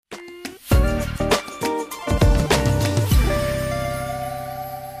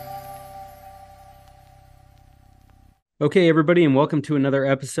Okay, everybody, and welcome to another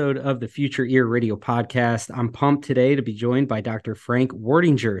episode of the Future Ear Radio Podcast. I'm pumped today to be joined by Dr. Frank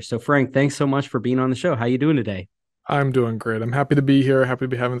Wartinger. So, Frank, thanks so much for being on the show. How you doing today? I'm doing great. I'm happy to be here. Happy to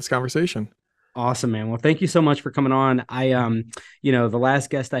be having this conversation. Awesome, man. Well, thank you so much for coming on. The last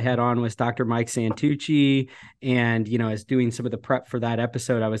guest I had on was Dr. Mike Santucci, and as doing some of the prep for that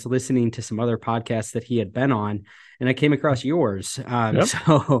episode, I was listening to some other podcasts that he had been on, and I came across yours. Yep.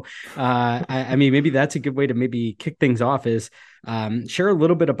 So, maybe that's a good way to maybe kick things off is share a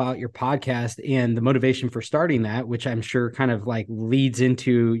little bit about your podcast and the motivation for starting that, which I'm sure kind of like leads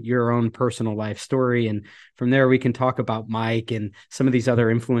into your own personal life story. And from there, we can talk about Mike and some of these other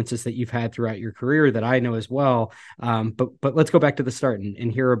influences that you've had throughout your career that I know as well. But let's go back to the start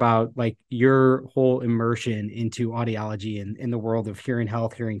and hear about like your whole immersion into audiology and in the world of hearing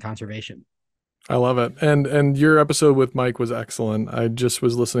health, hearing conservation. I love it. And your episode with Mike was excellent. I just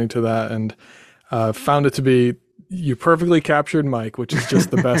was listening to that and found it to be you perfectly captured Mike, which is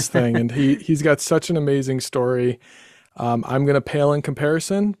just the best thing. And he's got such an amazing story. I'm gonna pale in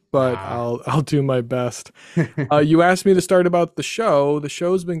comparison, but Ah. I'll do my best. You asked me to start about the show. The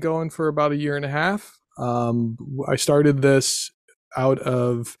show's been going for about a year and a half. I started this out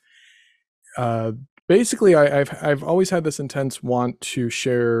of uh, basically I've always had this intense want to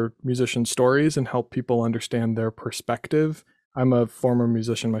share musician stories and help people understand their perspective. I'm a former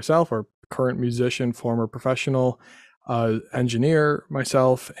musician myself, or current musician, former professional engineer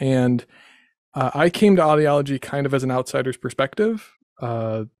myself, and I came to audiology kind of as an outsider's perspective,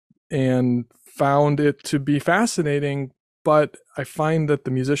 and found it to be fascinating. But I find that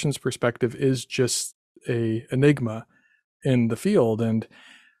the musician's perspective is just a enigma in the field, and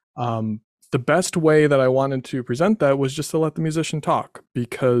um, the best way that I wanted to present that was just to let the musician talk,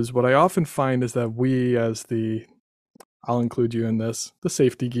 because what I often find is that we, as the I'll include you in this, the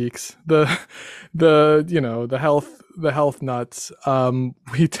safety geeks, the health nuts,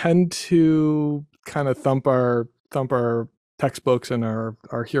 we tend to kind of thump our textbooks and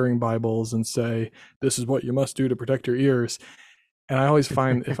our hearing bibles and say this is what you must do to protect your ears. And I always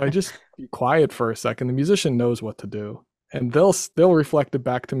find if I just be quiet for a second, the musician knows what to do, and they'll reflect it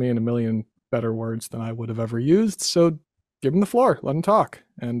back to me in a million better words than I would have ever used. So give them the floor, let them talk,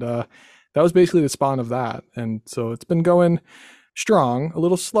 and that was basically the spawn of that. And so it's been going strong, a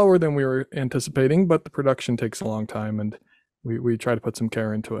little slower than we were anticipating, but the production takes a long time, and we try to put some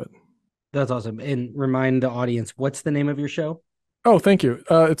care into it. That's awesome. And remind the audience, what's the name of your show? Oh, thank you.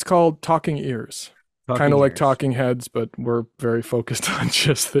 It's called Talking Ears. Kind Talking of like Ears. Talking Heads, but we're very focused on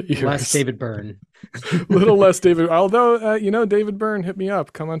just the Less ears. David Byrne. Little less David. Although, David Byrne, hit me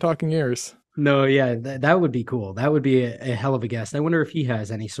up. Come on, Talking Ears. No, yeah, that would be cool. That would be a hell of a guest. I wonder if he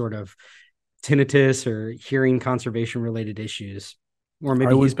has any sort of tinnitus or hearing conservation related issues, or I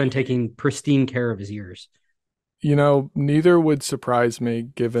maybe he's would been be, taking pristine care of his ears. neither would surprise me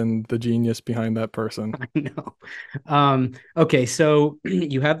given the genius behind that person. I know. Okay, so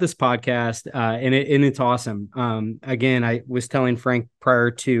you have this podcast, and it's awesome. Again, I was telling Frank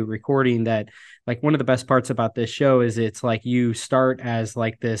prior to recording that like one of the best parts about this show is it's like you start as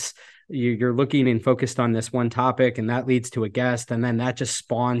like this. You're looking and focused on this one topic, and that leads to a guest, and then that just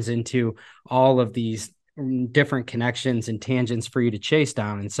spawns into all of these different connections and tangents for you to chase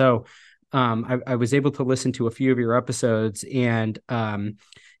down. And so, I was able to listen to a few of your episodes, and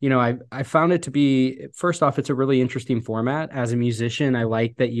I found it to be, first off, it's a really interesting format. As a musician, I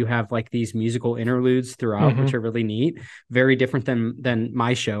like that you have like these musical interludes throughout, Hmm. which are really neat. Very different than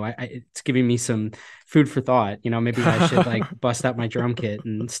my show. It's giving me some food for thought. Maybe I should like bust out my drum kit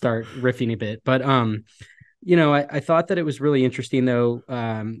and start riffing a bit. But I thought that it was really interesting, though,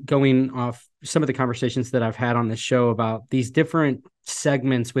 going off some of the conversations that I've had on this show about these different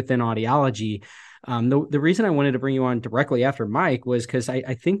segments within audiology. The reason I wanted to bring you on directly after Mike was because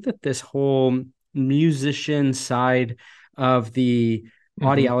I think that this whole musician side of the Hmm.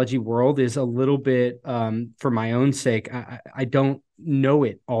 audiology world is a little bit, for my own sake, I don't know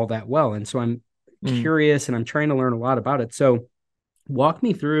it all that well. And so I'm Mm. curious and I'm trying to learn a lot about it. So, walk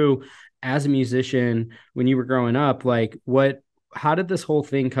me through as a musician when you were growing up, like how did this whole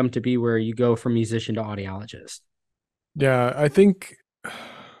thing come to be where you go from musician to audiologist? Yeah, I think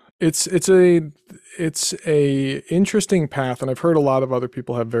it's it's a it's a interesting path, and I've heard a lot of other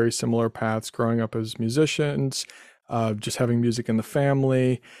people have very similar paths growing up as musicians, just having music in the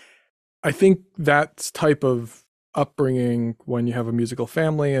family. I think that type of upbringing, when you have a musical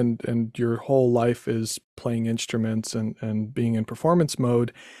family and your whole life is playing instruments and being in performance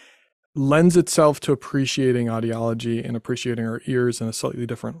mode, lends itself to appreciating audiology and appreciating our ears in a slightly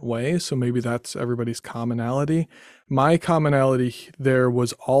different way. So maybe that's everybody's commonality. My commonality there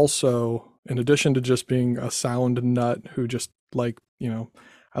was also In addition to just being a sound nut who just like,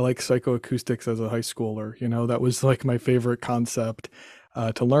 I like psychoacoustics as a high schooler. That was like my favorite concept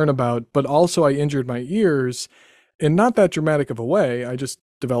to learn about. But also, I injured my ears in not that dramatic of a way. I just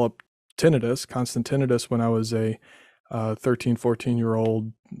developed tinnitus, constant tinnitus, when I was a 13,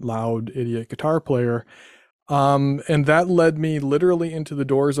 14-year-old loud idiot guitar player. And that led me literally into the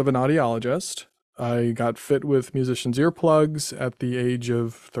doors of an audiologist. I got fit with musicians' earplugs at the age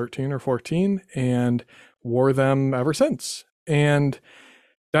of 13 or 14 and wore them ever since. And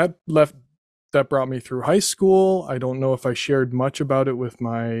that left that brought me through high school. I don't know if I shared much about it with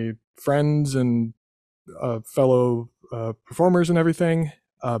my friends and fellow performers and everything.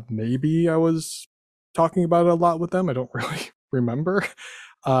 Maybe I was talking about it a lot with them. I don't really remember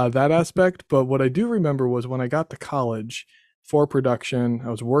that aspect. But what I do remember was when I got to college for production, I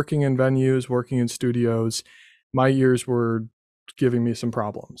was working in venues, working in studios. My ears were giving me some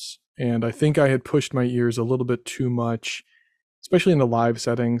problems. And I think I had pushed my ears a little bit too much, especially in the live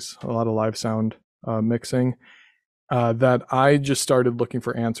settings, a lot of live sound mixing, that I just started looking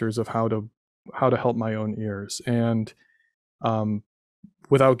for answers of how to help my own ears. And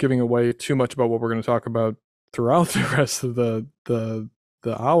without giving away too much about what we're going to talk about throughout the rest of the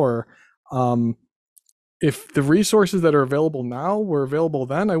hour, if the resources that are available now were available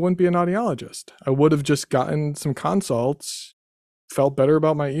then, I wouldn't be an audiologist. I would have just gotten some consults, felt better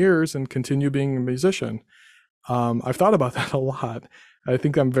about my ears, and continue being a musician. I've thought about that a lot. I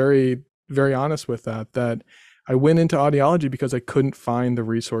think I'm very, very honest with that I went into audiology because I couldn't find the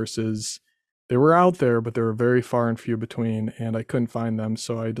resources. They were out there, but they were very far and few between, and I couldn't find them.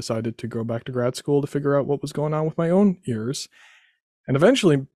 So I decided to go back to grad school to figure out what was going on with my own ears. And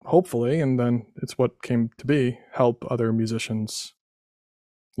eventually, hopefully, and then it's what came to be, help other musicians,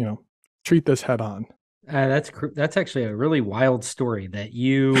 treat this head on. That's actually a really wild story that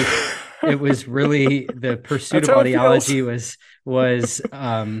you it was really the pursuit That's of how it feels. audiology was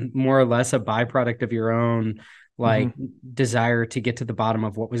more or less a byproduct of your own like Hmm. desire to get to the bottom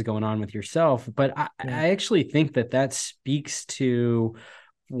of what was going on with yourself. But Yeah, I actually think that speaks to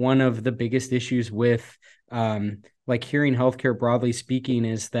one of the biggest issues with like hearing healthcare broadly speaking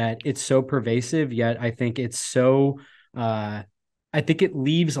is that it's so pervasive, yet I think it's so uh I think it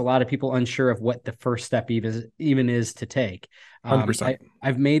leaves a lot of people unsure of what the first step even is to take. 100%.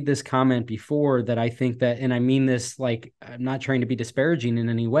 I've made this comment before that I think that, and I mean this like, I'm not trying to be disparaging in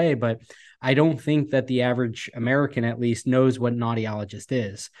any way, but I don't think that the average American at least knows what an audiologist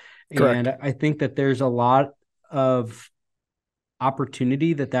is. And Correct. I think that there's a lot of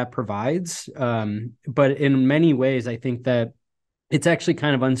opportunity that provides. But in many ways, I think that it's actually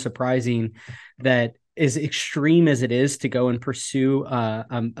kind of unsurprising that as extreme as it is to go and pursue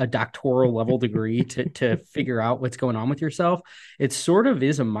a doctoral level degree to figure out what's going on with yourself, it sort of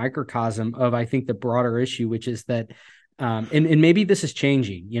is a microcosm of, I think, the broader issue, which is that and maybe this is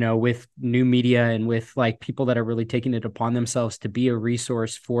changing, with new media and with like people that are really taking it upon themselves to be a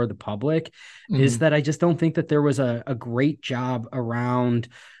resource for the public, is Hmm. that I just don't think that there was a great job around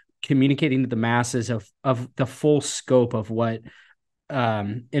communicating to the masses of the full scope of what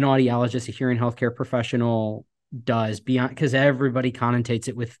an audiologist, a hearing healthcare professional does beyond, because everybody connotates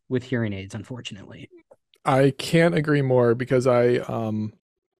it with hearing aids, unfortunately. I can't agree more because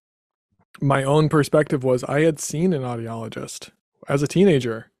my own perspective was I had seen an audiologist as a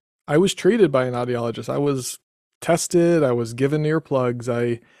teenager. I was treated by an audiologist. I was tested. I was given earplugs.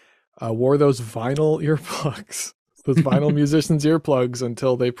 I wore those vinyl earplugs, those vinyl musicians' earplugs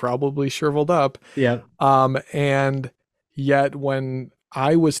until they probably shriveled up. Yeah. And yet, when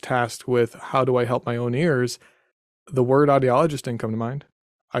I was tasked with how do I help my own ears, the word audiologist didn't come to mind.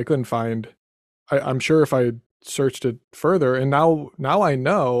 I couldn't find. I'm sure if I had searched it further, and now I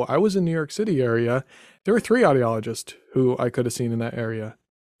know I was in New York City area. There were 3 audiologists who I could have seen in that area,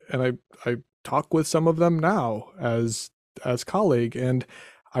 and I talk with some of them now as colleague, and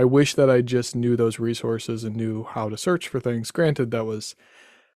I wish that I just knew those resources and knew how to search for things. Granted, that was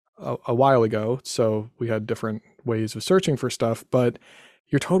a while ago, so we had different ways of searching for stuff, but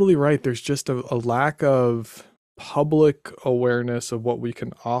you're totally right. There's just a lack of public awareness of what we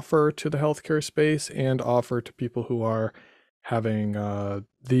can offer to the healthcare space and offer to people who are having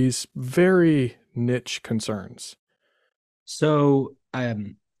these very niche concerns. So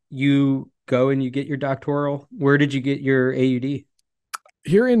you go and you get your doctoral. Where did you get your AUD?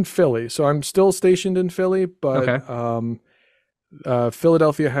 Here in Philly, so I'm still stationed in Philly, Okay. but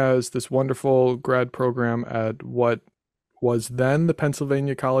Philadelphia has this wonderful grad program at what was then the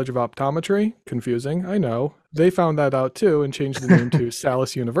Pennsylvania College of Optometry. Confusing, I know. They found that out too and changed the name to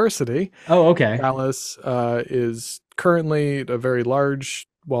Salus University. Oh, okay. Salus is currently a very large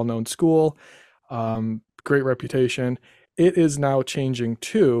well-known school, great reputation. It is now changing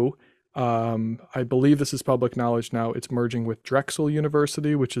too. I believe this is public knowledge now. It's merging with Drexel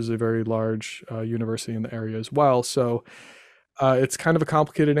University, which is a very large university in the area as well. So it's kind of a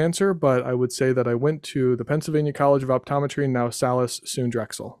complicated answer, but I would say that I went to the Pennsylvania College of Optometry, now Salus, soon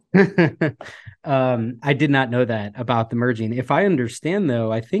Drexel. I did not know that about the merging. If I understand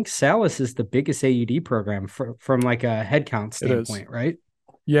though, I think Salus is the biggest AUD program from like a headcount It is. standpoint, right?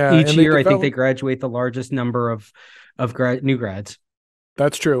 Yeah, Each and they year, I think they develop. graduate the largest number of new grads.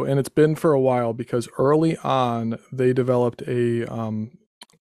 That's true, and it's been for a while because early on they developed a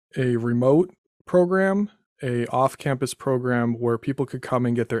remote program, a off-campus program where people could come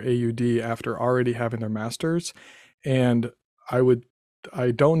and get their AUD after already having their masters. And I would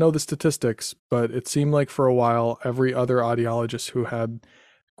I don't know the statistics, but it seemed like for a while every other audiologist who had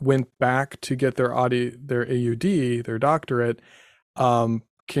went back to get their AUD, their doctorate,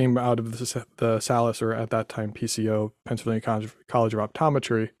 came out of the Salus, or at that time PCO, Pennsylvania College of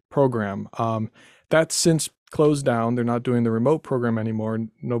Optometry program. That's since closed down. They're not doing the remote program anymore.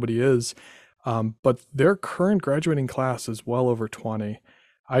 Nobody is. But their current graduating class is well over 20.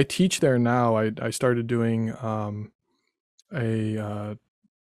 I teach there now. I started doing a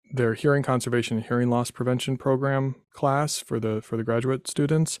their hearing conservation and hearing loss prevention program class for the graduate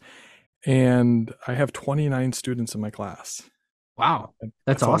students, and I have 29 students in my class. Wow, that's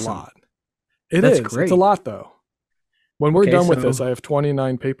That's a awesome. lot. It That's is. It's a great. lot though. When we're Okay, done with this, so I have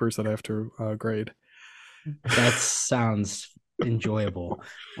 29 papers that I have to grade. that sounds enjoyable.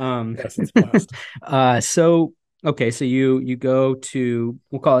 Um, Yes, it's a blast. so okay, so you go to,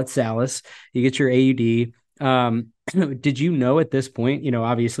 we'll call it Salus. You get your AUD. Did you know at this point?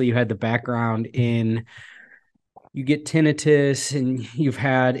 Obviously you had the background in, you get tinnitus and you've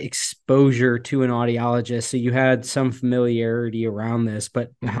had exposure to an audiologist, so you had some familiarity around this.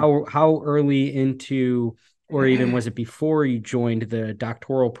 But Mhm. how early into, or even was it before you joined the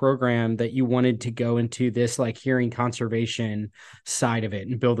doctoral program, that you wanted to go into this like hearing conservation side of it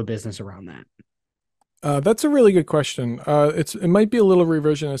and build a business around that? That's a really good question. It might be a little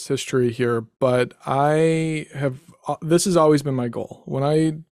revisionist history here, but I have this has always been my goal.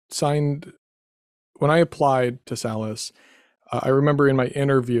 Signed when I applied to Salus, I remember in my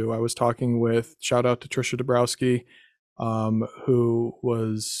interview I was talking with, shout out to Trisha Dabrowski, who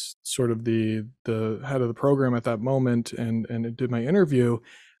was sort of the head of the program at that moment, and it did my interview.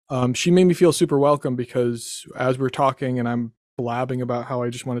 She made me feel super welcome because as we're talking and I'm blabbing about how I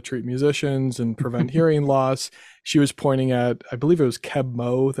just want to treat musicians and prevent hearing loss, she was pointing at, I believe it was Keb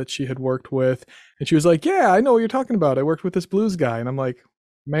Mo that she had worked with, and she was like, "Yeah, I know what you're talking about. I worked with this blues guy," and I'm like,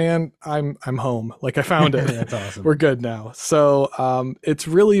 "Man, I'm home. Like I found it. That's awesome. We're good now." So it's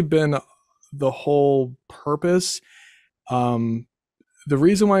really been the whole purpose. Um, the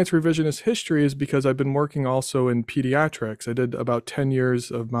reason why it's revisionist history is because I've been working also in pediatrics. I did about 10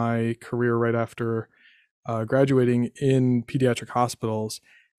 years of my career right after graduating in pediatric hospitals.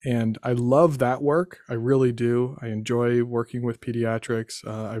 And I love that work. I really do. I enjoy working with pediatrics.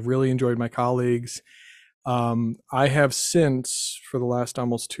 I really enjoyed my colleagues. I have since, for the last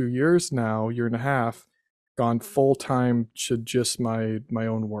almost 2 years now, year and a half, gone full time to just my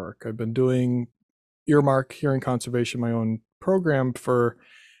own work. I've been doing earmark hearing conservation, my own program for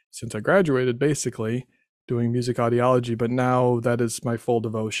since I graduated, basically doing music audiology. But now that is my full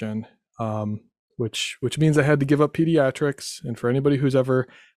devotion, which means I had to give up pediatrics. And for anybody who's ever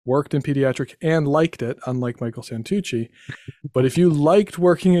worked in pediatric and liked it, unlike Michael Santucci, but if you liked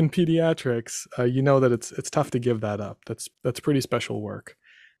working in pediatrics, you know that it's tough to give that up. That's pretty special work.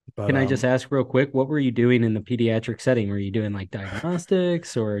 But Can I just ask real quick, what were you doing in the pediatric setting? Were you doing like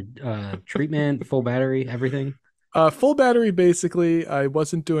diagnostics or treatment, full battery, everything? full battery, basically. I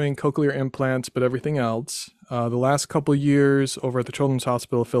wasn't doing cochlear implants, but everything else. The last couple years over at the Children's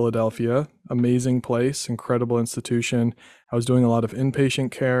Hospital of Philadelphia, amazing place, incredible institution. I was doing a lot of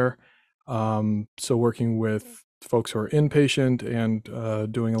inpatient care, so working with folks who are inpatient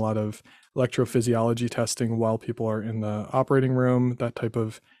and doing a lot of electrophysiology testing while people are in the operating room, that type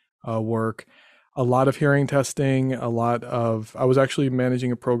of work. A lot of hearing testing, I was actually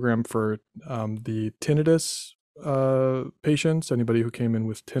managing a program for the tinnitus patients, anybody who came in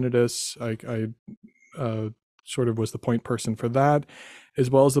with tinnitus. I sort of was the point person for that, as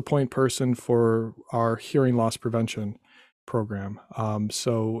well as the point person for our hearing loss prevention program.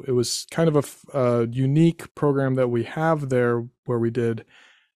 So it was kind of a unique program that we have there where we did,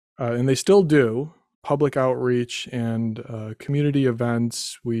 and they still do, public outreach and community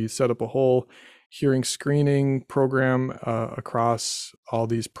events. We set up a whole hearing screening program across all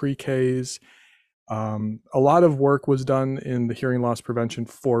these pre-Ks, A lot of work was done in the hearing loss prevention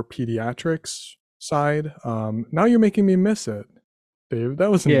for pediatrics side. Now you're making me miss it, Dave. That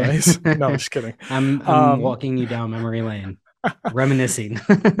wasn't Yeah. nice. No, just kidding. I'm Um, walking you down memory lane, reminiscing.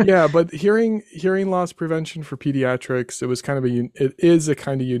 yeah, but hearing loss prevention for pediatrics, it was kind of it is a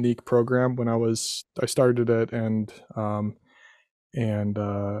kind of unique program. I started it, and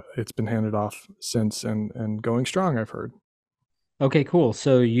it's been handed off since, and going strong, I've heard. Okay, cool.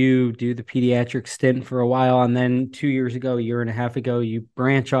 So you do the pediatric stint for a while, and then 2 years ago, a year and a half ago, you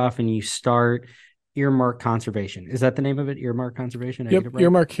branch off and you start Earmark Conservation. Is that the name of it? Earmark Conservation? Did I get Yep, it right?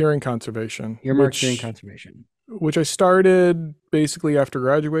 earmark hearing conservation, Earmark Hearing Conservation. which I started basically after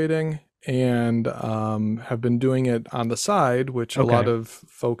graduating, and have been doing it on the side, which a lot Okay. of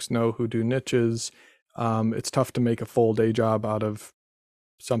folks know who do niches. It's tough to make a full day job out of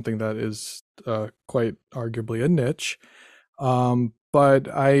something that is quite arguably a niche. But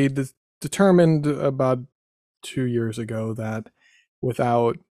determined about 2 years ago that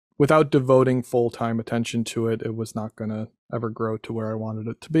without devoting full time attention to it, it was not going to ever grow to where I wanted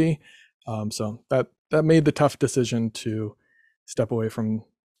it to be. So that made the tough decision to step away from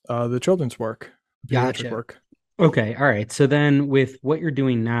the children's work, pediatric Gotcha. work. Okay. All right. So then with what you're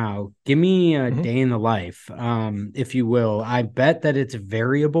doing now, give me a Mhm. day in the life, if you will. I bet that it's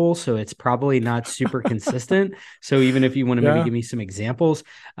variable, so it's probably not super consistent. So even if you want to maybe Yeah. give me some examples,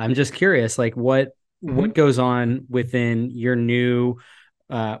 I'm just curious, like what Mhm. what goes on within your new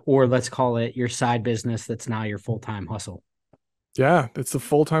or let's call it your side business that's now your full-time hustle. Yeah, it's a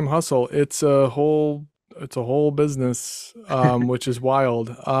full-time hustle. It's a whole business, which is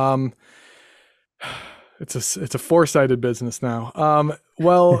wild. It's a four-sided business now.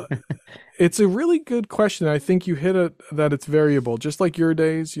 Well, it's a really good question. I think you hit it that it's variable, just like your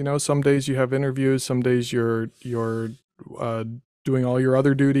days. Some days you have interviews, some days you're uh, doing all your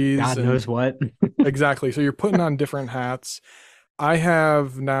other duties, God and knows what. exactly. So you're putting on different hats. I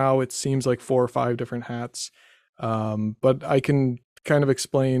have now, it seems like 4 or 5 different hats, but I can kind of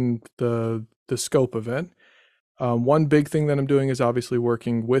explain the scope of it. One big thing that I'm doing is obviously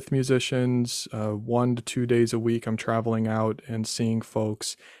working with musicians. 1 to 2 days a week, I'm traveling out and seeing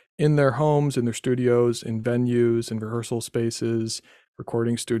folks in their homes, in their studios, in venues, in rehearsal spaces,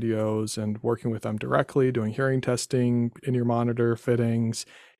 recording studios, and working with them directly, doing hearing testing, in-ear monitor fittings,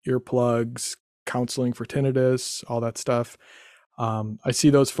 earplugs, counseling for tinnitus, all that stuff. I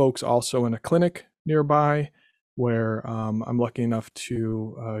see those folks also in a clinic nearby where I'm lucky enough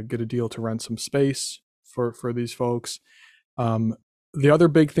to get a deal to rent some space for these folks. Um, the other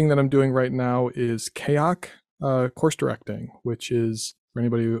big thing that I'm doing right now is KAOC course directing, which is, for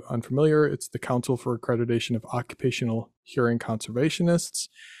anybody unfamiliar, it's the Council for Accreditation of Occupational Hearing Conservationists,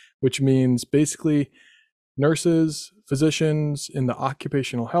 which means basically nurses, physicians in the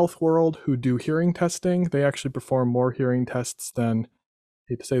occupational health world who do hearing testing. They actually perform more hearing tests than, I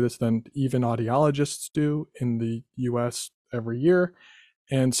hate to say this, than even audiologists do in the US every year.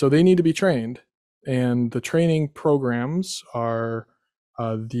 And so they need to be trained. And the training programs are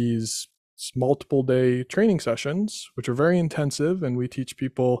these multiple day training sessions, which are very intensive. And we teach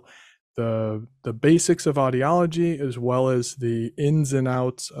people the basics of audiology as well as the ins and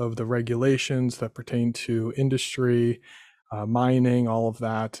outs of the regulations that pertain to industry, mining, all of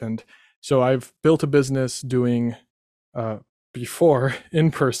that. And so I've built a business doing uh, before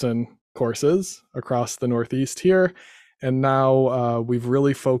in-person courses across the Northeast here. And now we've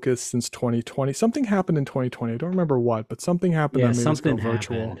really focused since 2020. Something happened in 2020. I don't remember what, but something happened Yeah, that made us go something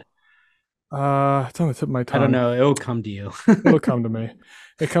virtual. happened. It's on the tip of my I don't tongue. know. It'll come to you. It'll come to me.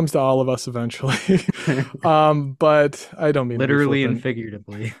 It comes to all of us eventually. But I don't mean to be Literally and flippant.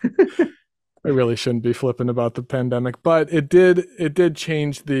 figuratively. I really shouldn't be flippant about the pandemic, but it did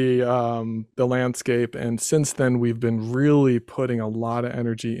change the landscape, and since then we've been really putting a lot of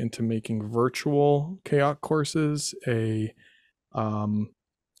energy into making virtual KAOC courses a um,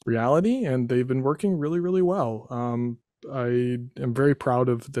 reality, and they've been working really really well. I am very proud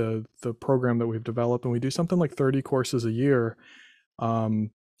of the program that we've developed, and we do something like 30 courses a year um,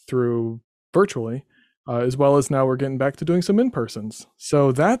 through virtually, as well as now we're getting back to doing some in persons.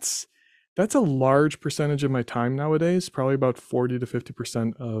 So that's a large percentage of my time nowadays. Probably about 40 to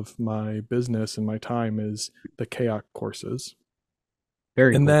 50% of my business and my time is the KAOC courses.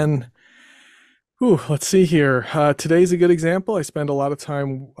 Very And cool. then, let's see here. Today's a good example. I spend a lot of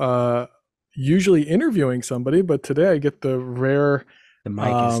time usually interviewing somebody, but today I get the rare The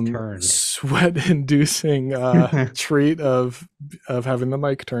mic is turned. sweat-inducing treat of having the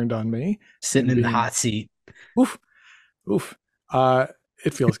mic turned on me Sitting and in the being hot seat. oof oof.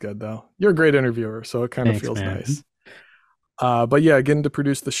 It feels good though. You're a great interviewer, so it kind of Thanks, feels man. nice. But yeah, getting to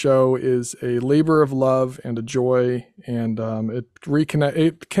produce the show is a labor of love and a joy, and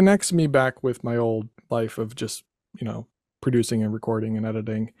it connects me back with my old life of just producing and recording and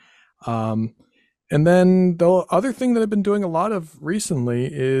editing. Um, and then the other thing that I've been doing a lot of recently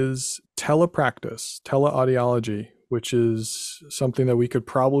is telepractice, teleaudiology, which is something that we could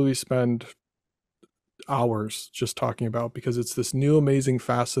probably spend hours just talking about because it's this new amazing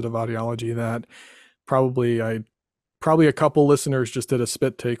facet of audiology that probably a couple listeners just did a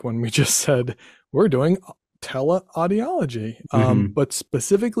spit take when we just said we're doing teleaudiology. Mm-hmm. But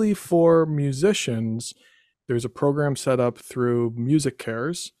specifically for musicians, there's a program set up through Music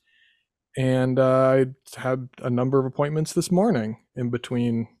Cares, and I had a number of appointments this morning in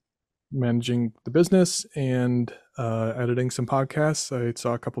between managing the business and editing some podcasts. I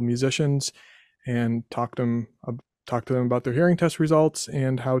saw a couple musicians and talked to them about their hearing test results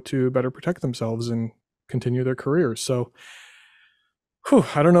and how to better protect themselves and continue their careers. So,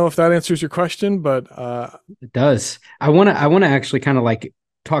 I don't know if that answers your question, but It does. I want to actually kind of like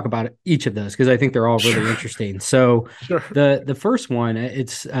talk about each of those because I think they're all really sure, interesting. So sure. the first one,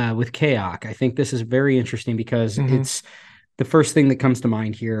 it's with KAOC. I think this is very interesting because Mm-hmm. it's the first thing that comes to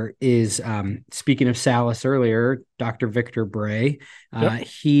mind here is speaking of Salis earlier, Dr. Victor Bray. Yep.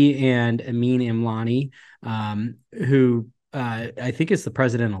 He and Amin Imlani, who I think is the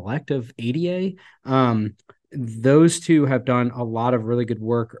president elect of ADA. Those two have done a lot of really good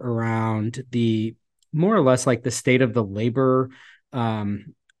work around the more or less like the state of the labor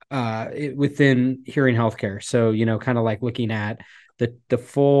within hearing healthcare. So, kind of like looking at the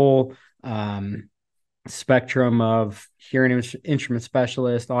full spectrum of hearing instrument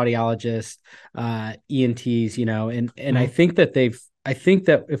specialists, audiologists, ENTs, and Mm-hmm. I think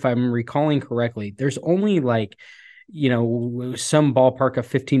that if I'm recalling correctly, there's only like, some ballpark of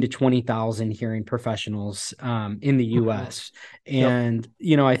 15 to 20,000 hearing professionals in the Mm-hmm. US. Yep.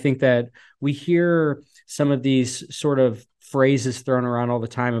 And, I think that we hear some of these sort of phrases thrown around all the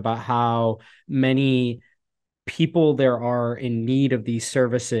time about how many people there are in need of these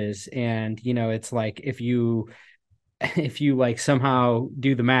services. And it's like if you like somehow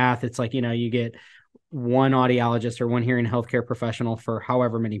do the math, it's like you get one audiologist or one hearing healthcare professional for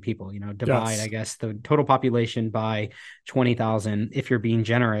however many people, divide, I Yes. guess, the total population by 20,000 if you're being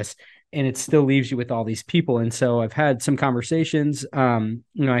generous. And it still leaves you with all these people. And so I've had some conversations. I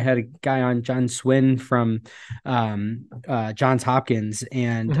had a guy on, John Swin from Johns Hopkins.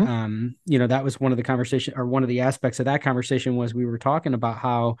 And, Mm-hmm. that was one of the conversation, or one of the aspects of that conversation was we were talking about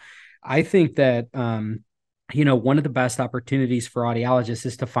how I think that, one of the best opportunities for audiologists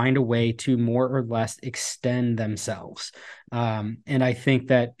is to find a way to more or less extend themselves. And I think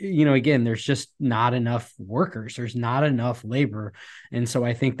that, again, there's just not enough workers, there's not enough labor. And so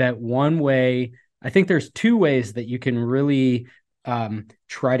I think that I think there's two ways that you can really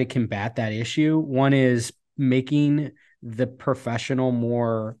try to combat that issue. One is making the professional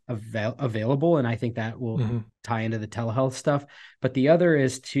more available. And I think that will Mm-hmm. tie into the telehealth stuff. But the other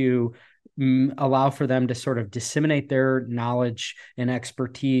is to allow for them to sort of disseminate their knowledge and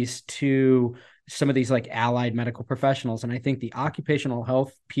expertise to some of these like allied medical professionals. And I think the occupational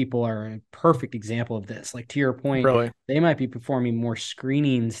health people are a perfect example of this. Like to your point, Really. they might be performing more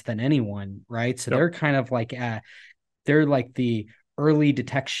screenings than anyone, right? So Yep. they're kind of like they're like the early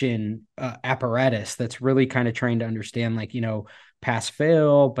detection apparatus that's really kind of trying to understand like pass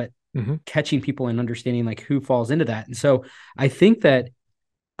fail, but Mm-hmm. catching people and understanding like who falls into that. And so I think that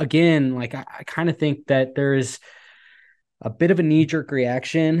again, like I kind of think that there's a bit of a knee jerk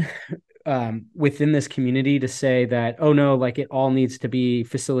reaction within this community to say that, oh no, like it all needs to be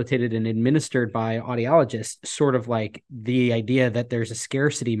facilitated and administered by audiologists, sort of like the idea that there's a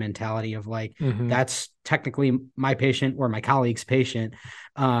scarcity mentality of like, Mm-hmm. that's technically my patient or my colleague's patient.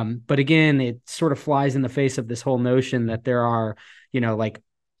 But again, it sort of flies in the face of this whole notion that there are, like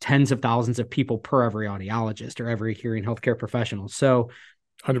tens of thousands of people per every audiologist or every hearing healthcare professional. So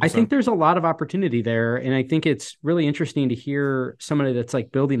I think 100%. there's a lot of opportunity there. And I think it's really interesting to hear somebody that's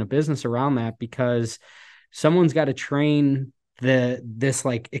like building a business around that because someone's got to train this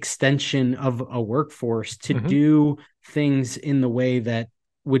like extension of a workforce to Mm-hmm. do things in the way that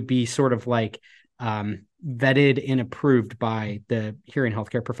would be sort of like vetted and approved by the hearing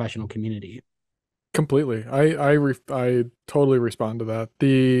healthcare professional community. Completely. I totally respond to that.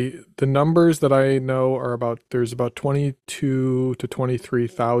 The numbers that I know are there's about 22 to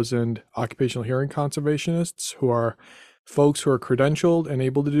 23,000 occupational hearing conservationists who are folks who are credentialed and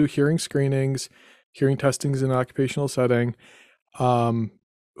able to do hearing screenings, hearing testings in an occupational setting, um,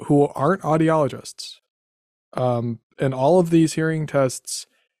 who aren't audiologists. And all of these hearing tests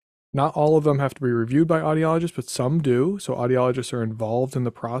Not all of them have to be reviewed by audiologists, but some do. So audiologists are involved in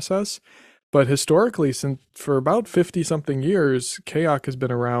the process. But historically, since for about 50 something years, KAOC has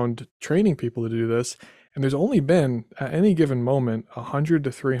been around training people to do this. And there's only been, at any given moment, 100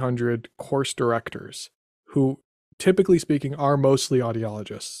 to 300 course directors who, typically speaking, are mostly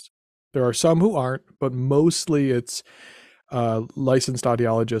audiologists. There are some who aren't, but mostly it's licensed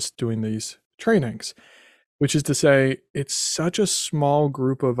audiologists doing these trainings, which is to say, it's such a small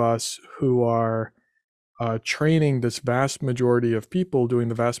group of us who are training this vast majority of people doing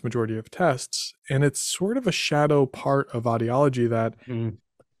the vast majority of tests. And it's sort of a shadow part of audiology that, Mm,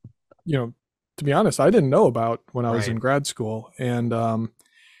 you know, to be honest, I didn't know about when I was in right. grad school. And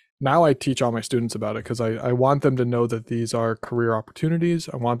now I teach all my students about it because I want them to know that these are career opportunities.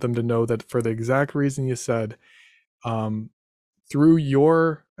 I want them to know that for the exact reason you said, um, through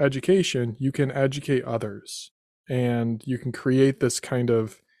your education, you can educate others and you can create this kind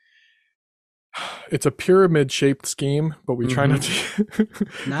of, it's a pyramid shaped scheme, but we try not Hmm. to, you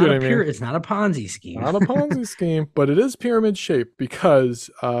Not know a what I mean? it's not a Ponzi scheme. Not a Ponzi scheme, but it is pyramid shaped because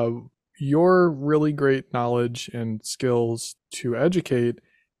your really great knowledge and skills to educate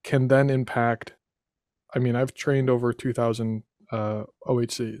can then impact. I mean, I've trained over 2,000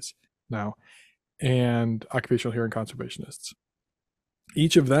 OHCs now and occupational hearing conservationists.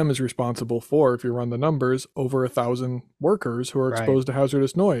 Each of them is responsible for, if you run the numbers, over 1,000 workers who are Right. exposed to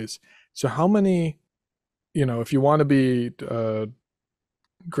hazardous noise. So, how many, if you want to be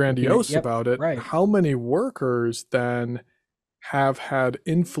grandiose Yep. about it, Right. how many workers then have had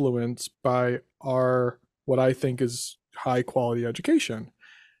influence by our, what I think is high quality education?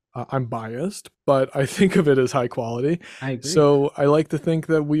 I'm biased, but I think of it as high quality. I agree. So I like to think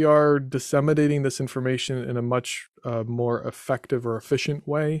that we are disseminating this information in a much more effective or efficient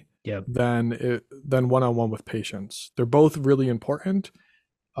way Yep. than one-on-one with patients. They're both really important,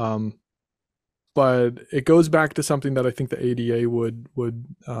 um, but it goes back to something that I think the ADA would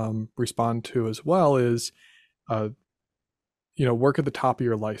respond to as well is, uh, work at the top of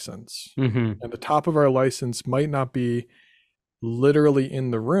your license, Hmm. and the top of our license might not be literally in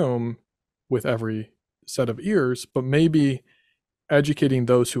the room with every set of ears, but maybe educating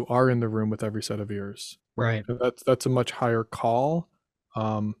those who are in the room with every set of ears. Right. And that's a much higher call.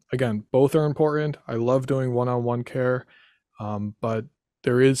 Again, both are important. I love doing one-on-one care, but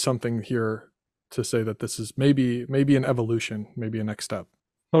there is something here to say that this is maybe an evolution, maybe a next step.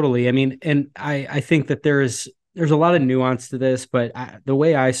 Totally. I mean, and I think that there's a lot of nuance to this, but the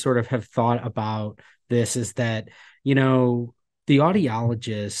way I sort of have thought about this is that, you know, the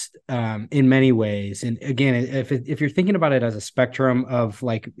audiologist, in many ways, and again, if you're thinking about it as a spectrum of,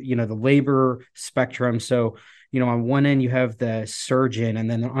 like, the labor spectrum, so, on one end you have the surgeon, and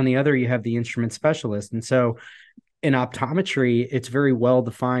then on the other you have the instrument specialist, and so in optometry, it's very well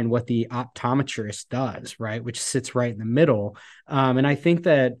defined what the optometrist does, right? Which sits right in the middle. And I think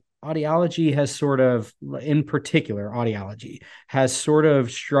that audiology has sort of, in particular, audiology has sort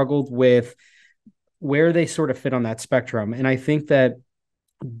of struggled with where they sort of fit on that spectrum. And I think that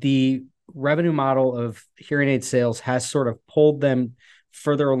the revenue model of hearing aid sales has sort of pulled them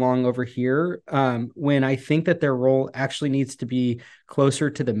further along over here, when I think that their role actually needs to be closer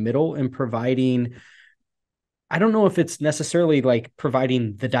to the middle in providing. I don't know if it's necessarily like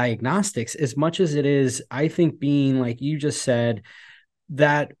providing the diagnostics as much as it is, I think, being, like you just said,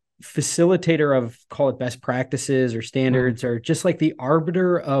 that facilitator of, call it, best practices or Mhm. standards, or just like the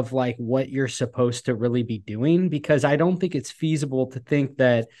arbiter of like what you're supposed to really be doing. Because I don't think it's feasible to think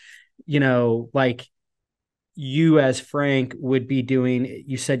that, like, you as Frank would be doing,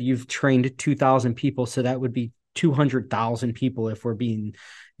 you said you've trained 2,000 people, so that would be 200,000 people if we're being,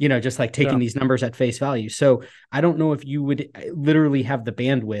 just like taking Yeah. these numbers at face value. So I don't know if you would literally have the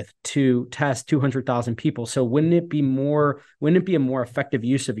bandwidth to test 200,000 people. So wouldn't it be a more effective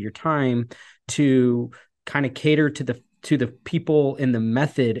use of your time to kind of cater to the people in the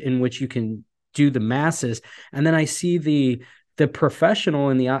method in which you can do the masses? And then I see the professional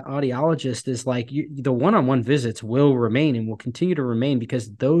and the audiologist is like, the one-on-one visits will remain and will continue to remain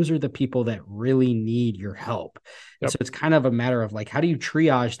because those are the people that really need your help. And so Yep. it's kind of a matter of like, how do you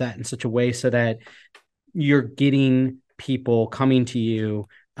triage that in such a way so that you're getting people coming to you,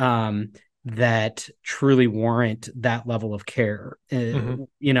 that truly warrant that level of care, Hmm.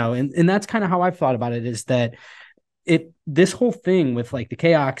 and that's kind of how I've thought about it, is that this whole thing with like the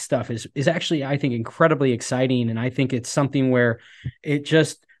KAOC stuff is actually, I think, incredibly exciting. And I think it's something where it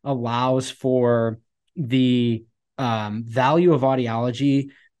just allows for the value of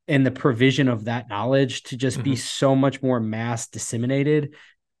audiology and the provision of that knowledge to just be Hmm. so much more mass disseminated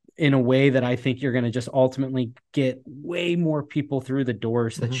in a way that I think you're going to just ultimately get way more people through the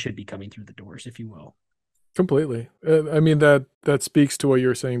doors that Mm-hmm. should be coming through the doors, if you will. Completely. I mean, that speaks to what you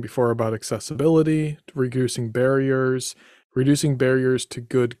were saying before about accessibility, reducing barriers to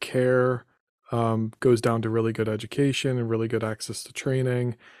good care, goes down to really good education and really good access to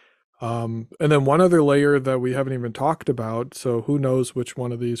training. And then one other layer that we haven't even talked about, so who knows which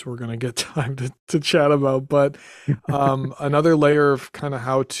one of these we're going to get time to chat about, but another layer of kind of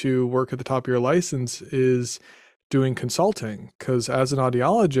how to work at the top of your license is doing consulting. Because as an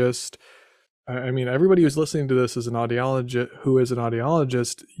audiologist, I mean, everybody who's listening to this is an audiologist who is an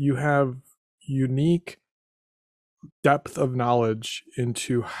audiologist. You have unique depth of knowledge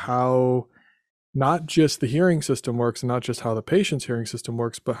into how not just the hearing system works and not just how the patient's hearing system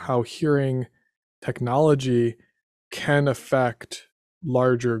works, but how hearing technology can affect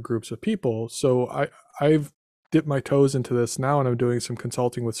larger groups of people. So I've dipped my toes into this now, and I'm doing some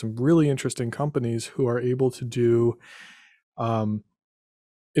consulting with some really interesting companies who are able to do um,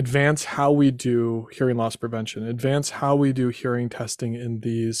 advance how we do hearing loss prevention, advance how we do hearing testing in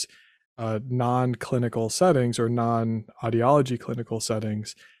these non-clinical settings or non-audiology clinical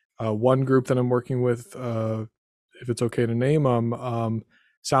settings. One group that I'm working with, if it's okay to name them,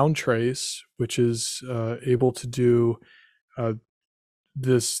 SoundTrace, which is able to do uh,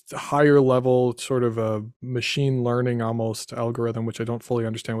 this higher level sort of a machine learning almost algorithm, which I don't fully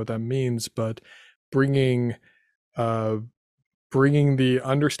understand what that means, but bringing uh, bringing the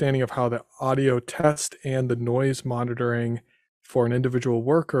understanding of how the audio test and the noise monitoring for an individual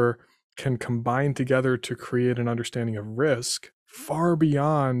worker can combine together to create an understanding of risk far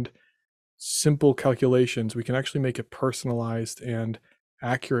beyond simple calculations. We can actually make it personalized and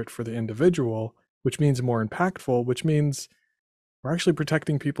accurate for the individual, which means more impactful, which means we're actually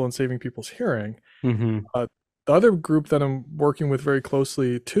protecting people and saving people's hearing. Mm-hmm. The other group that I'm working with very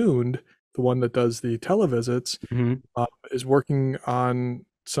closely, Tuned, the one that does the televisits, Mm-hmm. is working on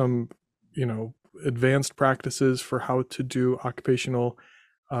some, you know, advanced practices for how to do occupational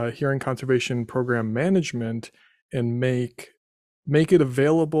hearing conservation program management and make it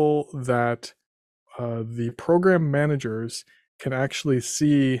available that the program managers can actually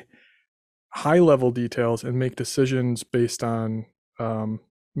see high level details and make decisions based on um,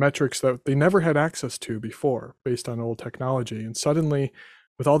 metrics that they never had access to before based on old technology. And suddenly,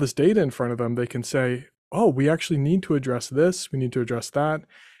 with all this data in front of them, they can say, oh, we actually need to address this, we need to address that.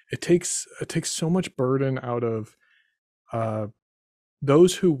 It takes so much burden out of uh,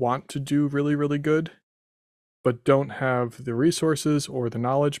 those who want to do really, really good but don't have the resources or the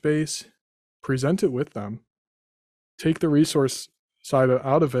knowledge base. Present it with them, take the resource side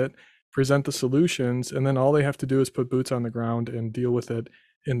out of it, present the solutions, and then all they have to do is put boots on the ground and deal with it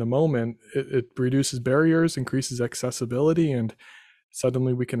in the moment. It reduces barriers, increases accessibility, and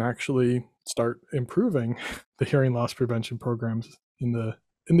suddenly we can actually start improving the hearing loss prevention programs in the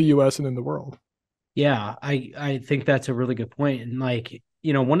US and in the world. Yeah, I think that's a really good point. And like,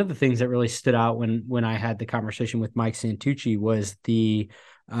 one of the things that really stood out when I had the conversation with Mike Santucci was the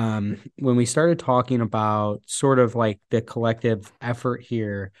when we started talking about sort of like the collective effort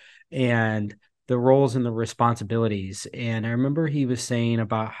here and the roles and the responsibilities. And I remember he was saying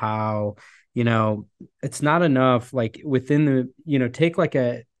about how, it's not enough like within the, take like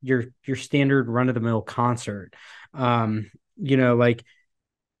your standard run of the mill concert. Like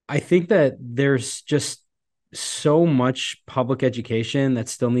I think that there's just so much public education that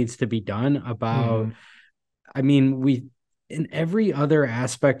still needs to be done about, Mm-hmm. I mean, we in every other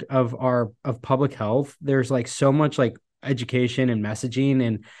aspect of of public health, there's like so much like education and messaging,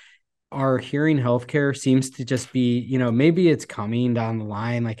 and our hearing healthcare seems to just be, maybe it's coming down the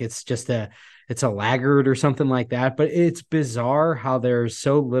line, like it's a laggard or something like that, but it's bizarre how there's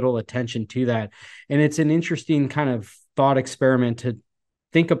so little attention to that. And it's an interesting kind of thought experiment to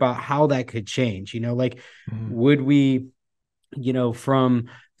think about how that could change, like Mm-hmm. would we, from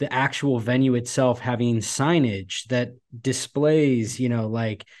the actual venue itself having signage that displays,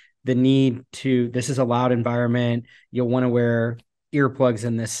 like the need to, this is a loud environment, you'll want to wear earplugs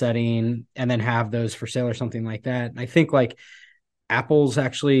in this setting, and then have those for sale or something like that. And I think like Apple's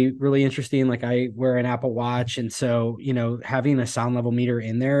actually really interesting. Like I wear an Apple Watch. And so, having a sound level meter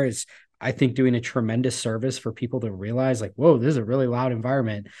in there is, I think, doing a tremendous service for people to realize like, whoa, this is a really loud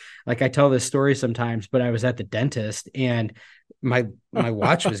environment. Like I tell this story sometimes, but I was at the dentist and my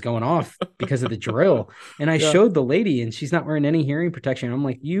watch was going off because of the drill. And I Yeah. showed the lady and she's not wearing any hearing protection. I'm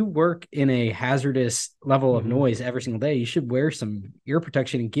like, you work in a hazardous level of Mm-hmm. noise every single day. You should wear some ear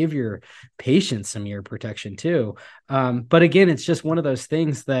protection and give your patients some ear protection too. But again, it's just one of those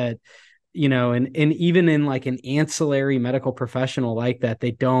things that and even in like an ancillary medical professional like that,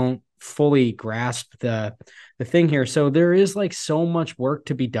 they don't fully grasp the thing here. So there is like so much work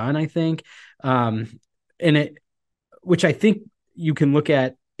to be done, I think. And it which I think you can look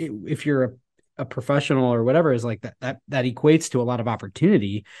at if you're a professional or whatever, is like that equates to a lot of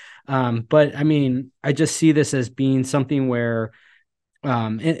opportunity. But I mean, I just see this as being something where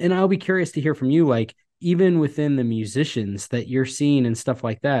and I'll be curious to hear from you, like even within the musicians that you're seeing and stuff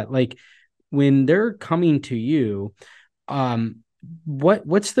like that, like when they're coming to you, um,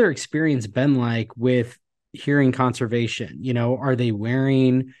 what's their experience been like with hearing conservation? Are they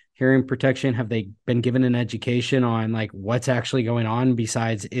wearing hearing protection? Have they been given an education on like what's actually going on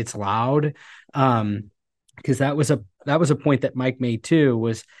besides it's loud? Because that was a point that Mike made too.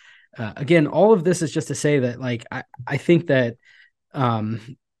 Was again, all of this is just to say that like I think that um,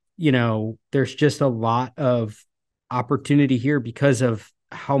 there's just a lot of opportunity here because of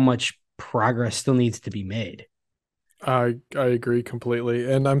how much progress still needs to be made. I agree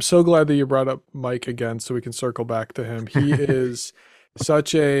completely. And I'm so glad that you brought up Mike again so we can circle back to him. He is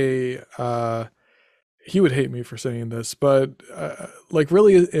such a he would hate me for saying this, but like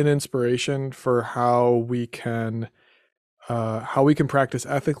really an inspiration for how we can practice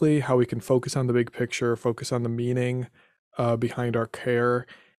ethically, how we can focus on the big picture, focus on the meaning behind our care,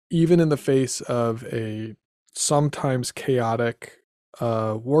 even in the face of a sometimes chaotic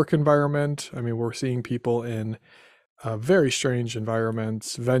work environment. I mean, we're seeing people in very strange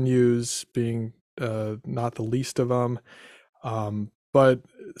environments, venues being not the least of them. But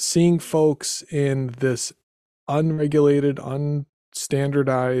seeing folks in this unregulated,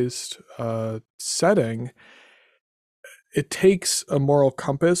 unstandardized setting, it takes a moral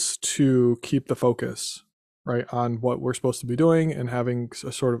compass to keep the focus right on what we're supposed to be doing and having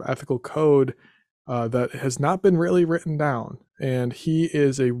a sort of ethical code that has not been really written down. And he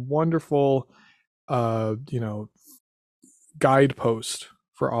is a wonderful, you know, guidepost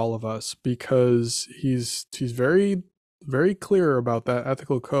for all of us because he's very clear about that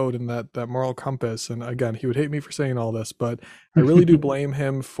ethical code and that moral compass. And again, he would hate me for saying all this, but I really do blame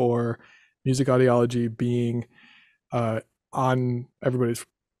him for music audiology being on everybody's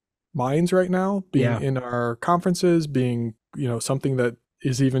minds right now, being Yeah. in our conferences, being something that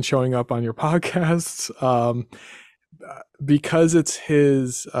is even showing up on your podcasts, because it's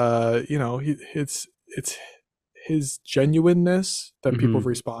his it's his genuineness that people Hmm.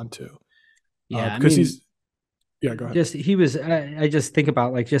 respond to, Yeah. I because mean, he's yeah, go ahead. just he was I just think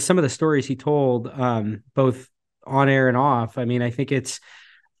about like just some of the stories he told both on air and off. I mean, I think it's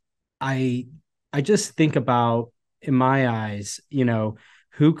I I just think about in my eyes,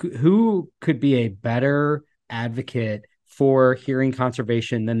 who could be a better advocate for hearing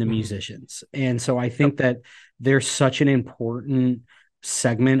conservation than the Mhm. musicians. And so I Yep. think that they're such an important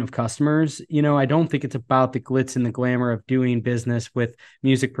segment of customers. I don't think it's about the glitz and the glamour of doing business with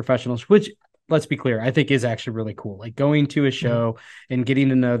music professionals, which, let's be clear, I think is actually really cool. Like going to a Mhm. show and getting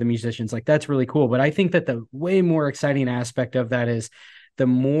to know the musicians, like that's really cool. But I think that the way more exciting aspect of that is the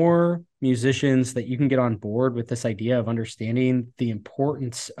more musicians that you can get on board with this idea of understanding the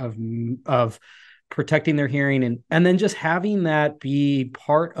importance of protecting their hearing, and then just having that be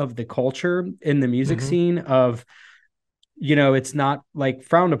part of the culture in the music Mhm. scene of, it's not like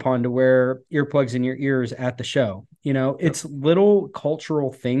frowned upon to wear earplugs in your ears at the show. Yep. It's little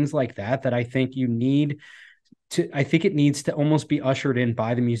cultural things like that that I think you need I think it needs to almost be ushered in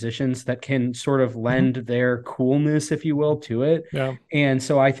by the musicians that can sort of Mhm. lend their coolness, if you will, to it. Yeah. And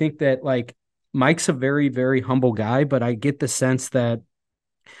so I think that like Mike's a very, very humble guy, but I get the sense that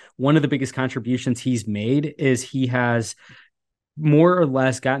one of the biggest contributions he's made is he has more or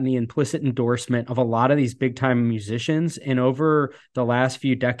less gotten the implicit endorsement of a lot of these big time musicians. And over the last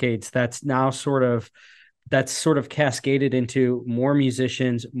few decades, that's sort of cascaded into more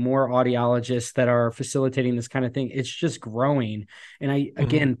musicians, more audiologists that are facilitating this kind of thing. It's just growing. And I, Mhm.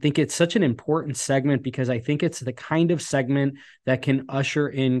 again, think it's such an important segment because I think it's the kind of segment that can usher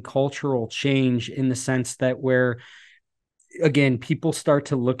in cultural change in the sense that where, again, people start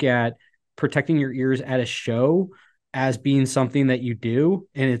to look at protecting your ears at a show as being something that you do,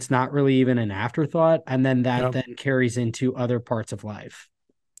 and it's not really even an afterthought. And then that Yeah. then carries into other parts of life.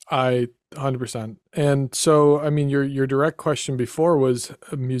 I 100%. And so, I mean, your direct question before was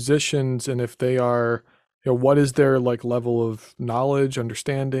musicians and if they are, what is their like level of knowledge,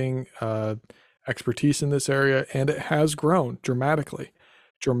 understanding, expertise in this area? And it has grown dramatically.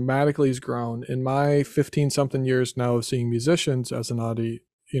 Dramatically has grown. In my 15 something years now of seeing musicians as an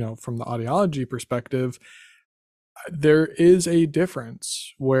from the audiology perspective, there is a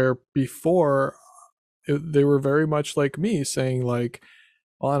difference where before they were very much like me saying like,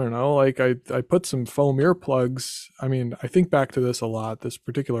 Well, I don't know. Like I put some foam earplugs. I mean, I think back to this a lot, this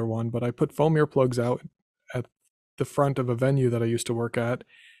particular one, but I put foam earplugs out at the front of a venue that I used to work at,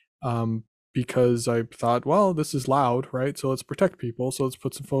 um, because I thought, well, this is loud, right? So let's protect people. So let's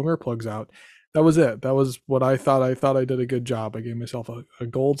put some foam earplugs out. That was it. That was what I thought. I thought I did a good job. I gave myself a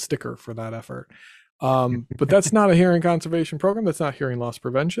gold sticker for that effort. But that's not a hearing conservation program. That's not hearing loss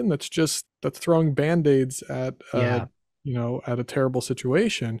prevention. That's throwing band-aids at Yeah. at a terrible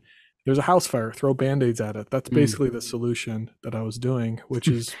situation. There's a house fire, throw band-aids at it. That's Mm. basically the solution that I was doing, which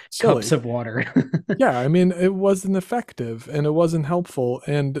is Cups silly. of water. Yeah, I mean, it wasn't effective and it wasn't helpful.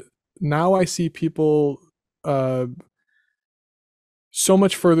 And now I see people uh, so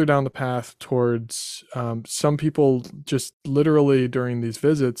much further down the path towards some people just literally during these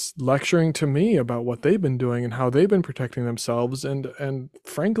visits lecturing to me about what they've been doing and how they've been protecting themselves. And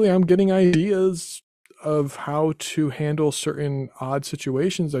frankly, I'm getting ideas of how to handle certain odd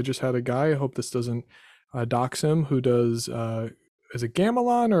situations. I just had a guy, I hope this doesn't dox him, who does, is it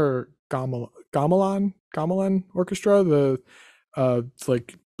gamelan or gamelan orchestra? It's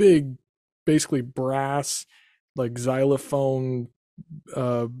like big, basically brass, like xylophone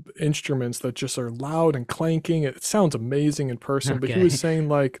uh instruments that just are loud and clanking. It sounds amazing in person, but he was Okay. saying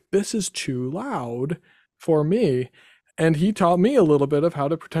like, this is too loud for me. And he taught me a little bit of how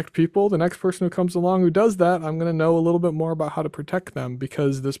to protect people. The next person who comes along who does that, I'm going to know a little bit more about how to protect them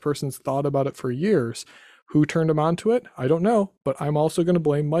because this person's thought about it for years. Who turned him onto it? I don't know, but I'm also going to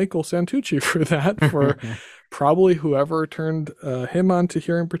blame Michael Santucci for that, for probably whoever turned him onto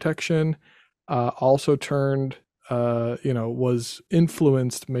hearing protection also turned, was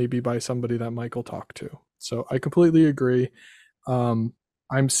influenced maybe by somebody that Michael talked to. So I completely agree. Um,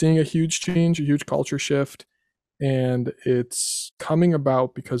 I'm seeing a huge change, a huge culture shift, and it's coming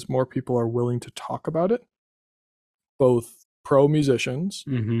about because more people are willing to talk about it, both pro musicians,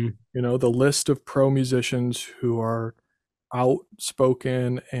 Hmm. the list of pro musicians who are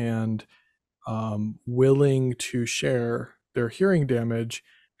outspoken and willing to share their hearing damage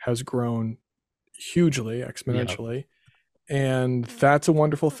has grown hugely, Yeah. exponentially. And that's a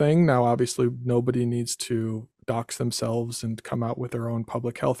wonderful thing. Now, obviously, nobody needs to dox themselves and come out with their own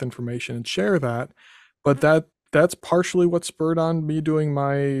public health information and share that. But that's partially what spurred on me doing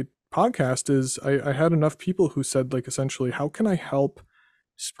my podcast. Is I had enough people who said, like, essentially, how can I help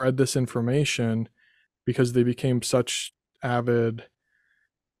spread this information, because they became such avid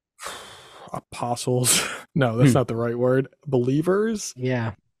apostles. No, that's Hmm. not the right word. Believers.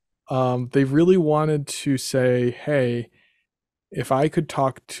 Yeah. They really wanted to say, hey, if I could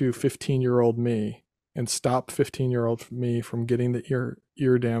talk to 15-year-old me and stop 15-year-old me from getting the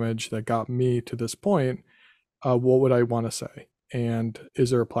ear damage that got me to this point, what would I want to say? And is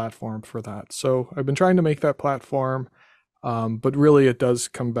there a platform for that? So I've been trying to make that platform, but really it does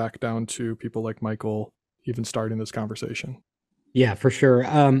come back down to people like Michael even starting this conversation. Yeah, for sure.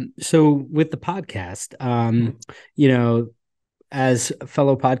 So with the podcast, Mhm. you know, as a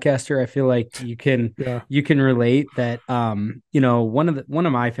fellow podcaster, I feel like Yeah, you can relate that one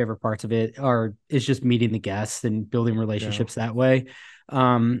of my favorite parts of it are is just meeting the guests and building yeah. relationships that way.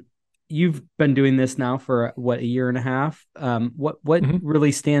 Um you've been doing this now for what, a year and a half. What Hmm.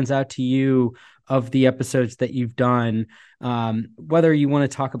 really stands out to you of the episodes that you've done, whether you want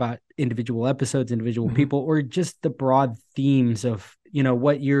to talk about individual episodes, individual Hmm. people, or just the broad themes of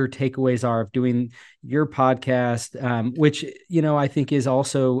what your takeaways are of doing your podcast, which I think is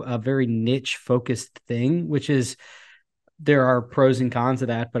also a very niche focused thing, which is there are pros and cons of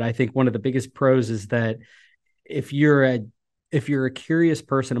that, but I think one of the biggest pros is that if you're a if you're a curious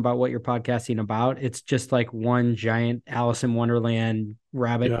person about what you're podcasting about, it's just like one giant Alice in Wonderland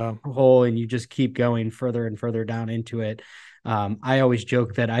rabbit Yeah. hole, and you just keep going further and further down into it. I always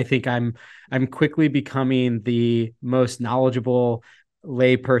joke that I think I'm quickly becoming the most knowledgeable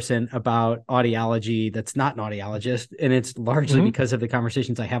layperson about audiology that's not an audiologist, and it's largely Hmm. because of the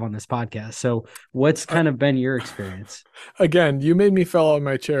conversations I have on this podcast. So, what's kind of been your experience? Again, you made me fall out of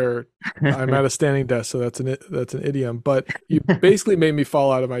my chair. I'm at a standing desk, so that's an idiom. But you basically made me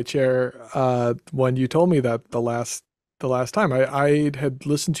fall out of my chair when you told me that the last time I had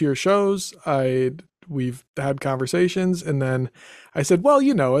listened to your shows. We've had conversations, and then I said, "Well,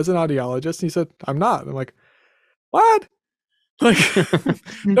 as an audiologist," and he said, "I'm not." I'm like, "What?" Like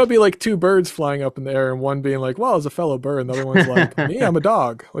that'd be like two birds flying up in the air, and one being like, "Well, as a fellow bird," and the other one's like, "Me, I'm a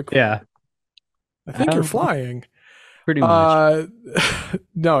dog." Like, Yeah. I think you're flying. Pretty much. Uh,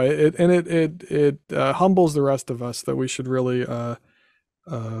 no, it humbles the rest of us that we should really uh,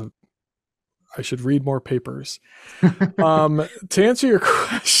 I should read more papers. To answer your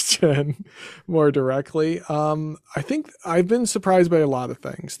question more directly, I think I've been surprised by a lot of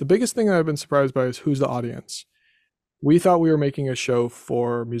things. The biggest thing that I've been surprised by is who's the audience. We thought we were making a show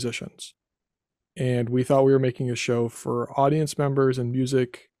for musicians, and we thought we were making a show for audience members and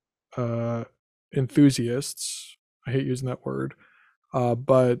music uh, enthusiasts. I hate using that word,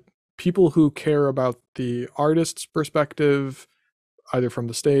 but people who care about the artist's perspective, either from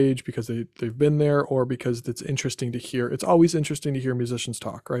the stage because they've been there or because it's interesting to hear. It's always interesting to hear musicians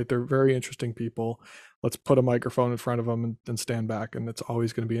talk, right? They're very interesting people. Let's put a microphone in front of them and stand back, and it's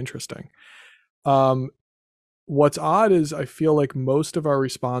always going to be interesting. What's odd is I feel like most of our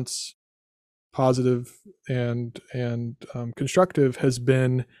response, positive and constructive, has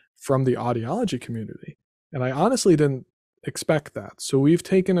been from the audiology community, and I honestly didn't expect that. So we've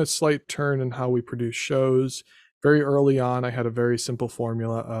taken a slight turn in how we produce shows. Very early on, I had a very simple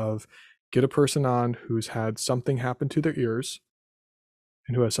formula of get a person on who's had something happen to their ears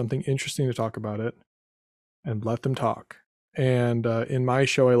and who has something interesting to talk about it, and let them talk. And in my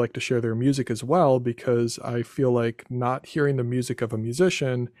show, I like to share their music as well, because I feel like not hearing the music of a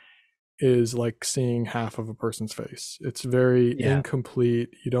musician is like seeing half of a person's face. It's very incomplete.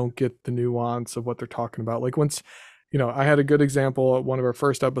 You don't get the nuance of what they're talking about. Like once, I had a good example at one of our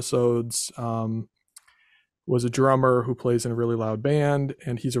first episodes. Was a drummer who plays in a really loud band,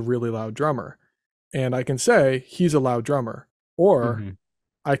 and he's a really loud drummer. And I can say he's a loud drummer, or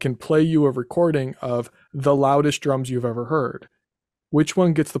I can play you a recording of the loudest drums you've ever heard. Which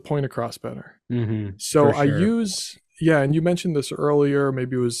one gets the point across better? So I use, and you mentioned this earlier,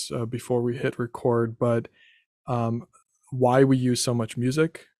 maybe it was before we hit record, but why we use so much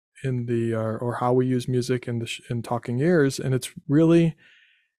music in the, or how we use music in Talking Ears. And it's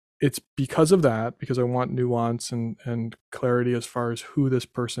because of that, because I want nuance and clarity as far as who this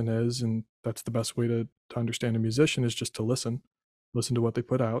person is. And that's the best way to understand a musician, is just to listen to what they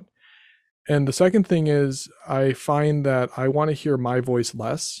put out. And the second thing is, I find that I want to hear my voice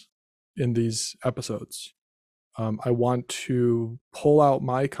less in these episodes. I want to pull out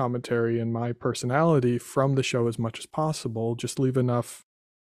my commentary and my personality from the show as much as possible, just leave enough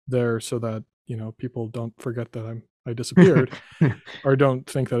there so that, people don't forget that I disappeared or don't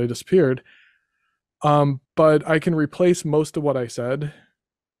think that I disappeared. But I can replace most of what I said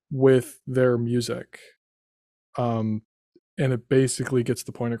with their music. And it basically gets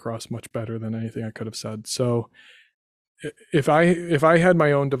the point across much better than anything I could have said. So if I had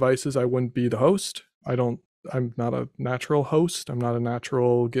my own devices, I wouldn't be the host. I'm not a natural host. I'm not a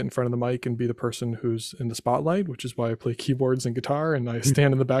natural get in front of the mic and be the person who's in the spotlight, which is why I play keyboards and guitar and I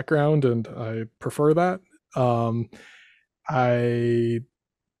stand in the background, and I prefer that.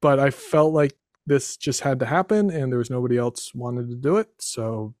 But I felt like this just had to happen, and there was nobody else wanted to do it,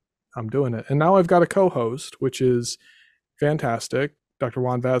 so I'm doing it. And now I've got a co-host, which is fantastic. Dr.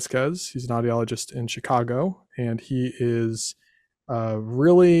 Juan Vasquez. He's an audiologist in Chicago, and he is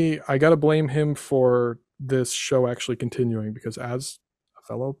really, I got to blame him for this show actually continuing, because as a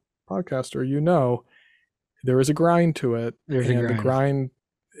fellow podcaster, there is a grind to it. The grind,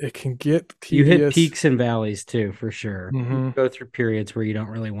 it can get tedious. You hit peaks and valleys too, for sure. You go through periods where you don't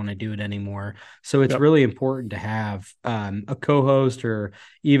really want to do it anymore. So it's really important to have a co-host, or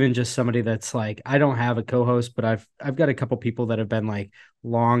even just somebody that's like, I don't have a co-host, but I've got a couple people that have been like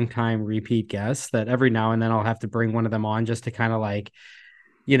long time repeat guests that every now and then I'll have to bring one of them on just to kind of like,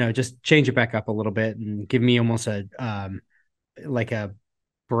 just change it back up a little bit and give me almost a like a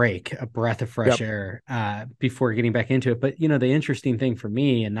break, a breath of fresh air before getting back into it. But the interesting thing for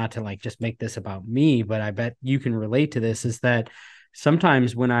me, and not to like just make this about me, but I bet you can relate to this, is that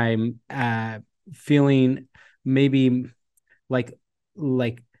sometimes when I'm feeling maybe like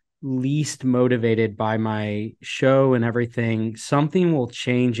least motivated by my show and everything, something will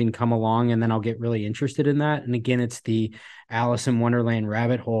change and come along, and then I'll get really interested in that. And again, it's the Alice in Wonderland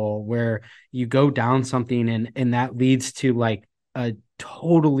rabbit hole, where you go down something and that leads to like a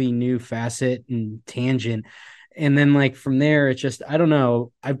totally new facet and tangent. And then like from there, it's just, I don't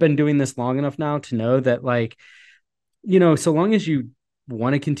know, I've been doing this long enough now to know that like, so long as you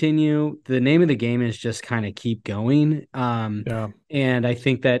want to continue, the name of the game is just kind of keep going. And I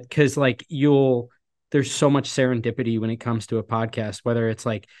think that because like there's so much serendipity when it comes to a podcast, whether it's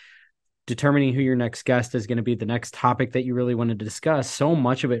like determining who your next guest is going to be, the next topic that you really want to discuss. So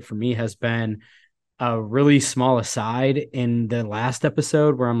much of it for me has been a really small aside in the last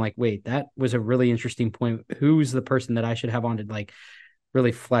episode where I'm like, wait, that was a really interesting point. Who's the person that I should have on to like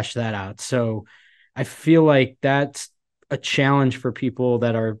really flesh that out? So I feel like that's a challenge for people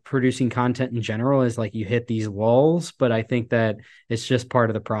that are producing content in general is like you hit these lulls, but I think that it's just part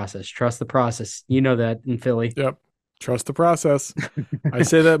of the process. Trust the process. You know that in Philly. Yep. Trust the process. I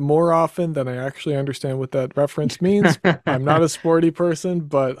say that more often than I actually understand what that reference means. I'm not a sporty person,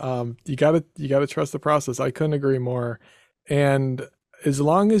 but you gotta trust the process. I couldn't agree more. And as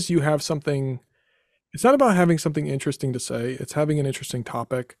long as you have something, it's not about having something interesting to say, it's having an interesting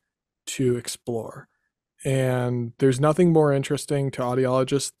topic to explore. And there's nothing more interesting to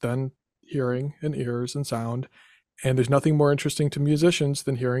audiologists than hearing and ears and sound. And there's nothing more interesting to musicians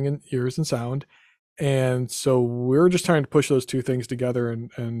than hearing and ears and sound. And so we're just trying to push those two things together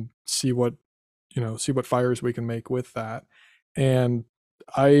and see what, see what fires we can make with that. And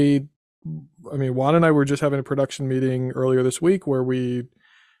I I mean, Juan and I were just having a production meeting earlier this week where we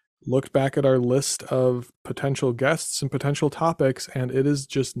looked back at our list of potential guests and potential topics, and it is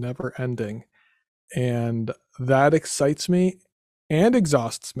just never ending. And that excites me and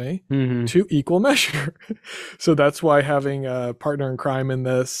exhausts me Mm-hmm. to equal measure. So that's why having a partner in crime in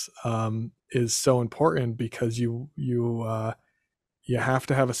this is so important, because you have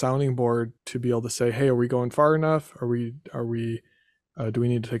to have a sounding board to be able to say, hey, are we going far enough? Are we do we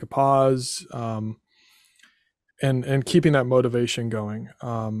need to take a pause? And keeping that motivation going.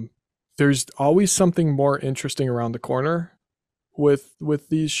 There's always something more interesting around the corner with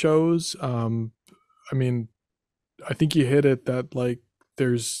these shows. I mean, I think you hit it that like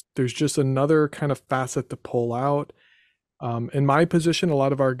there's just another kind of facet to pull out. In my position, a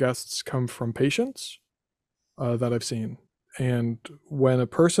lot of our guests come from patients that I've seen. And when a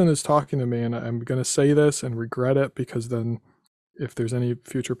person is talking to me, and I'm going to say this and regret it, because then if there's any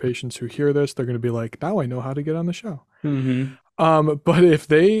future patients who hear this, they're going to be like, now I know how to get on the show. Mm-hmm. But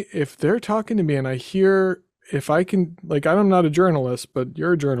if they're talking to me and I hear, if I can, like, I'm not a journalist, but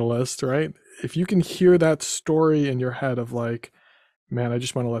you're a journalist, right? If you can hear that story in your head of like, man, I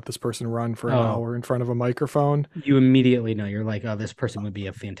just want to let this person run for an Oh, hour in front of a microphone. you immediately know. You're like, oh, this person would be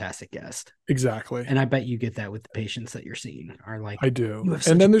a fantastic guest. Exactly. And I bet you get that with the patients that you're seeing are I like, do. you have And such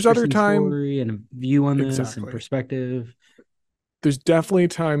then an there's other interesting time, story and a view on this and exactly. perspective. There's definitely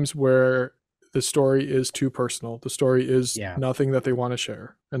times where the story is too personal. The story is Yeah, nothing that they want to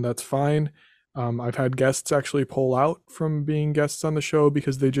share, and that's fine. I've had guests actually pull out from being guests on the show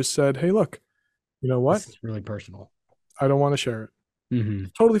because they just said, hey, look, you know what? this is really personal. I don't want to share it. Mm-hmm.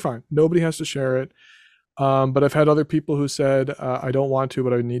 Totally fine. Nobody has to share it. But I've had other people who said, I don't want to,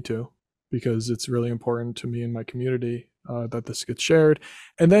 but I need to, because it's really important to me and my community that this gets shared.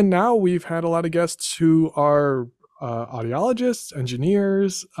 And then now we've had a lot of guests who are audiologists,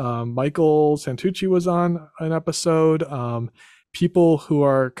 engineers. Michael Santucci was on an episode. People who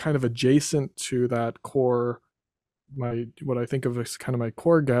are kind of adjacent to that core, my what I think of as kind of my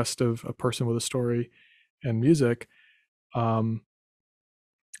core guest of a person with a story and music. Um,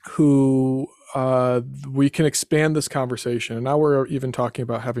 who we can expand this conversation. And now we're even talking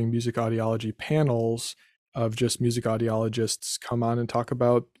about having music audiology panels of just music audiologists come on and talk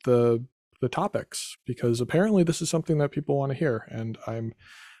about the topics, because apparently this is something that people want to hear, and I'm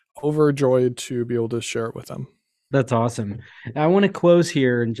overjoyed to be able to share it with them. That's awesome. I want to close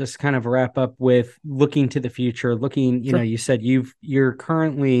here and just kind of wrap up with looking to the future. Looking, Sure. you said you're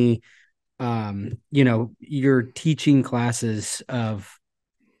currently, you're teaching classes of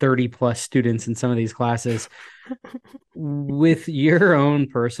 30 plus students in some of these classes. With your own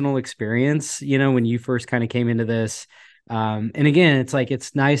personal experience, when you first kind of came into this, and again, it's like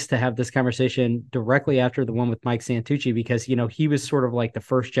it's nice to have this conversation directly after the one with Mike Santucci, because he was sort of like the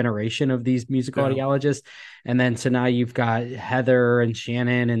first generation of these music Yeah. audiologists, and then so now you've got Heather and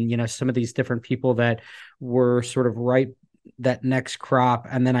Shannon, and some of these different people that were sort of right that next crop,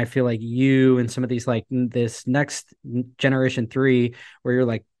 and then I feel like you and some of these like this next generation three, where you're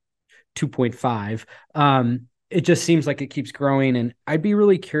like 2.5. It just seems like it keeps growing, and I'd be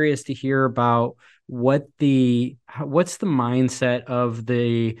really curious to hear about what's the mindset of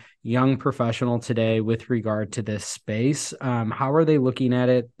the young professional today with regard to this space. How are they looking at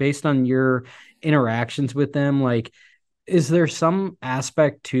it based on your interactions with them? Like, is there some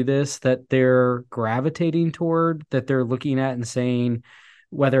aspect to this that they're gravitating toward, that they're looking at and saying,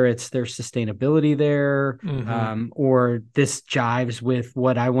 whether it's their sustainability there, Mm-hmm. or this jives with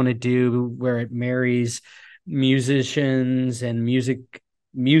what I want to do, where it marries musicians and music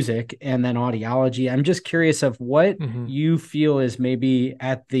and then audiology? I'm just curious of what Mm-hmm. you feel is maybe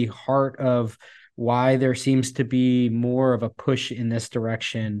at the heart of why there seems to be more of a push in this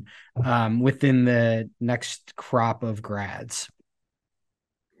direction within the next crop of grads.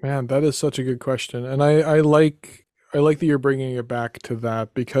 Man, that is such a good question, and I like that you're bringing it back to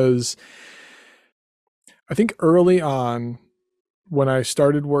that, because I think early on, when I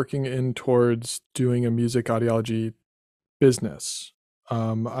started working in towards doing a music audiology business,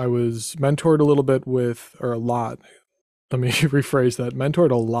 I was mentored a little bit with, or a lot. Let me rephrase that.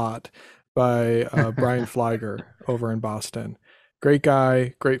 Mentored a lot by Brian Fliger over in Boston. Great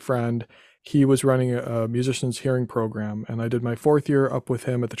guy, great friend. He was running a musician's hearing program, and I did my 4th year up with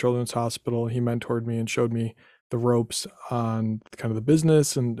him at the Children's Hospital. He mentored me and showed me the ropes on kind of the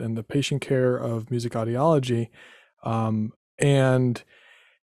business and the patient care of music audiology. And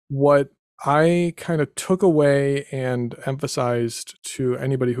what I kind of took away and emphasized to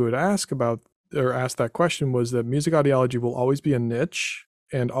anybody who would ask about or ask that question was that music audiology will always be a niche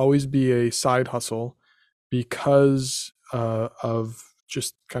and always be a side hustle because of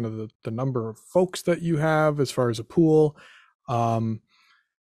just kind of the number of folks that you have as far as a pool. Um,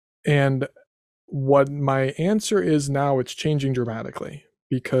 and what my answer is now, it's changing dramatically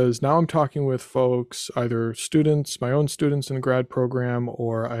because now I'm talking with folks, either students, my own students in the grad program,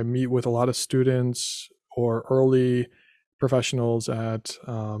 or I meet with a lot of students or early professionals at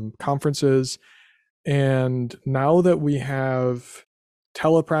conferences. And now that we have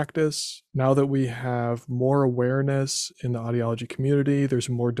telepractice, now that we have more awareness in the audiology community, there's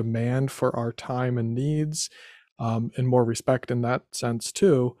more demand for our time and needs, and more respect in that sense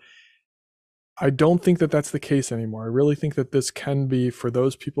too. I don't think that that's the case anymore. I really think that this can be, for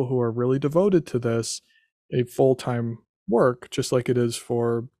those people who are really devoted to this, a full-time work, just like it is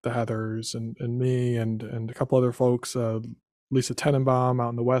for the Heathers and me and a couple other folks, Lisa Tenenbaum out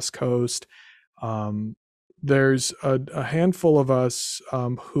on the West Coast. Um, there's a handful of us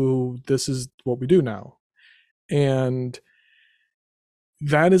who this is what we do now. And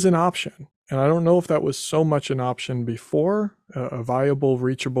that is an option. And I don't know if that was so much an option before, a viable,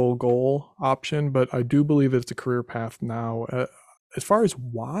 reachable goal option, but I do believe it's a career path now. As far as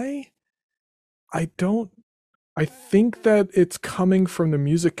why, I don't, I think that it's coming from the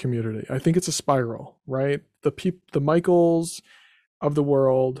music community. I think it's a spiral, right? The Michaels of the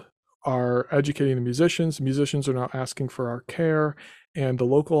world are educating the musicians. The musicians are now asking for our care, and the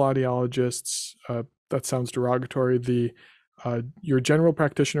local audiologists, that sounds derogatory, your general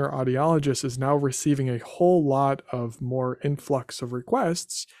practitioner audiologist is now receiving a whole lot of more influx of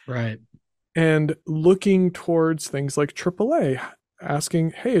requests Right. and looking towards things like AAA,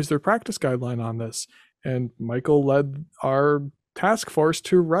 asking, hey, is there a practice guideline on this? And Michael led our task force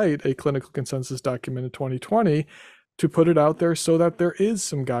to write a clinical consensus document in 2020 to put it out there so that there is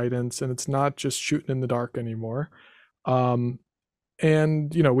some guidance and it's not just shooting in the dark anymore. Um,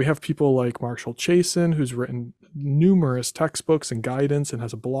 and, we have people like Marshall Chasin, who's written numerous textbooks and guidance and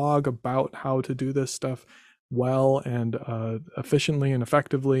has a blog about how to do this stuff well and efficiently and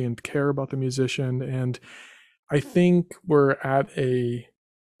effectively and care about the musician. And I think we're at a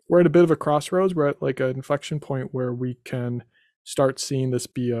bit of a crossroads. We're at like an inflection point where we can start seeing this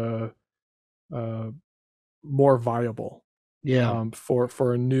be a more viable, Yeah. for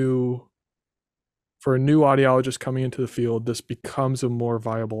a new audiologist coming into the field. This becomes a more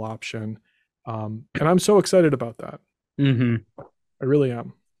viable option, and I'm so excited about that. Mm-hmm. I really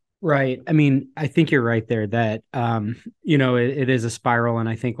am. Right. I mean, I think you're right there that it is a spiral, and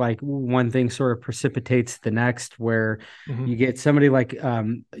I think like one thing sort of precipitates the next, where Mm-hmm. you get somebody like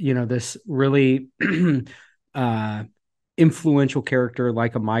this really uh influential character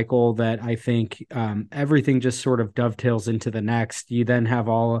like a Michael that I think everything just sort of dovetails into the next. You then have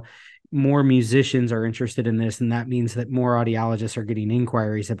all more musicians are interested in this, and that means that more audiologists are getting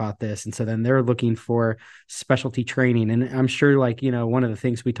inquiries about this, and so then they're looking for specialty training. And I'm sure, like, one of the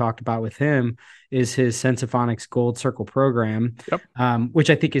things we talked about with him is his Sensophonics Gold Circle program, Yep. which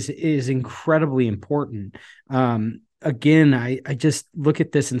I think is incredibly important. Again, I just look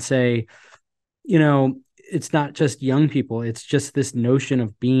at this and say, it's not just young people. It's just this notion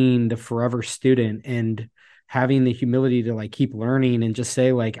of being the forever student and having the humility to like keep learning and just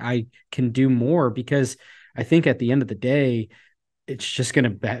say like, I can do more, because I think at the end of the day, it's going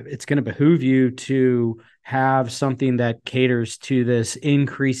to behoove you to have something that caters to this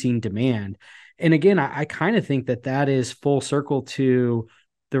increasing demand. And again, I kind of think that is full circle to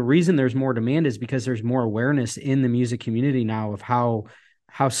the reason there's more demand is because there's more awareness in the music community now of how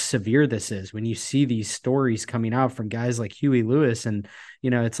severe this is. When you see these stories coming out from guys like Huey Lewis, and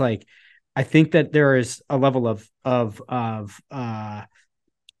it's like, I think that there is a level of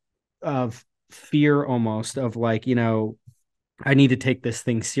fear almost of like, I need to take this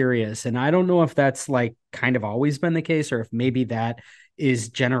thing serious. And I don't know if that's like kind of always been the case, or if maybe that is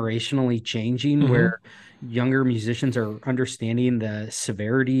generationally changing, Mm-hmm. where younger musicians are understanding the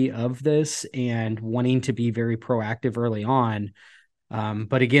severity of this and wanting to be very proactive early on.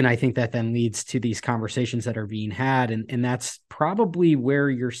 But again, I think that then leads to these conversations that are being had, and that's probably where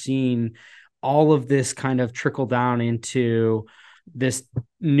you're seeing all of this kind of trickle down into this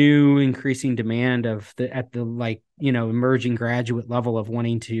new increasing demand of the at the like emerging graduate level of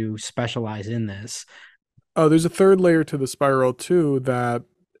wanting to specialize in this. Oh, there's a third layer to the spiral too that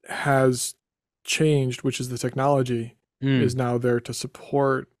has changed, which is the technology is Mm, now there to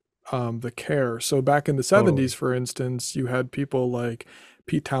support the care. So back in the 70s, totally. for instance, you had people like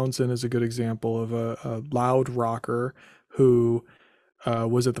Pete Townsend is a good example of a loud rocker who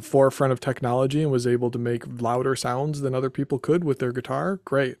was at the forefront of technology and was able to make louder sounds than other people could with their guitar.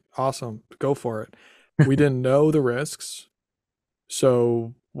 Great, awesome, go for it. We didn't know the risks,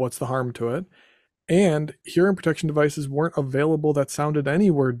 so what's the harm to it? And hearing protection devices weren't available that sounded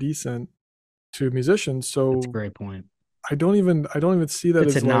anywhere decent to musicians. That's a So great point. I don't even see that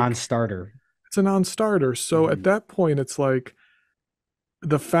It's a as like non-starter. it's a non-starter. So at Mhm. that point, it's like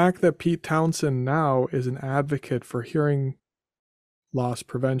the fact that Pete Townsend now is an advocate for hearing loss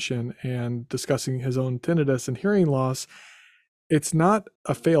prevention and discussing his own tinnitus and hearing loss, it's not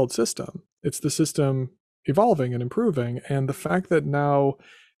a failed system. It's the system evolving and improving. And the fact that now,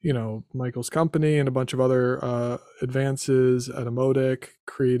 Michael's company and a bunch of other advances at Emodic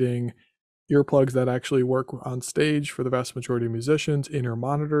creating earplugs that actually work on stage for the vast majority of musicians, in-ear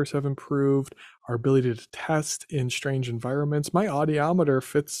monitors have improved, our ability to test in strange environments. My audiometer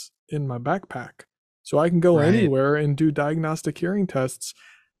fits in my backpack. So I can go Right. anywhere and do diagnostic hearing tests.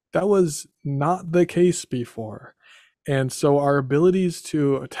 That was not the case before. And so our abilities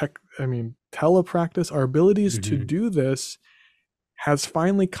to telepractice, our abilities to Mhm. do this has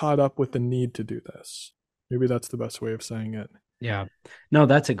finally caught up with the need to do this. Maybe that's the best way of saying it. Yeah. No,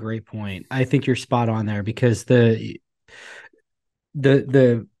 that's a great point. I think you're spot on there because the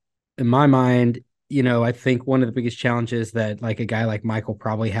in my mind, I think one of the biggest challenges that like a guy like Michael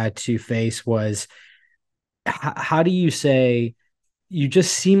probably had to face was how do you say you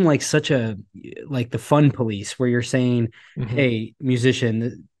just seem like such a like the fun police where you're saying, Mm-hmm. hey,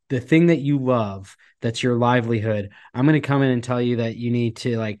 musician, the thing that you love, that's your livelihood, I'm going to come in and tell you that you need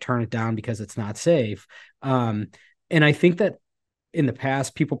to like turn it down because it's not safe. um and I think that in the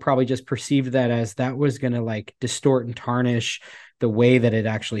past, people probably just perceived that as that was going to like distort and tarnish the way that it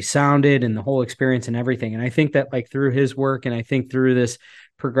actually sounded and the whole experience and everything. And I think that like through his work and I think through this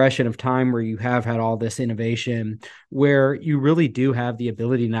progression of time where you have had all this innovation, where you really do have the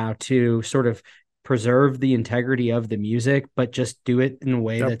ability now to sort of preserve the integrity of the music, but just do it in a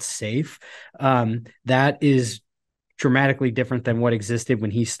way Yep. that's safe. That is dramatically different than what existed when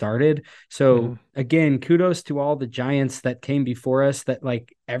he started. Mm-hmm. So again, kudos to all the giants that came before us that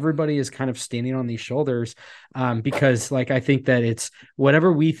like everybody is kind of standing on these shoulders. Because like I think that it's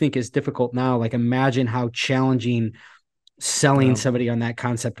whatever we think is difficult now, like imagine how challenging selling Yeah. somebody on that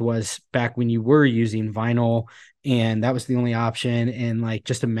concept was back when you were using vinyl and that was the only option. And like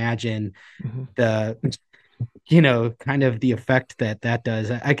just imagine Mm-hmm. the kind of the effect that that does.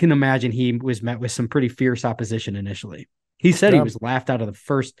 I can imagine he was met with some pretty fierce opposition initially. He said he Yeah. was laughed out of the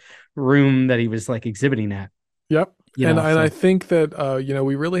first room that he was like exhibiting at, Yep. And I so think that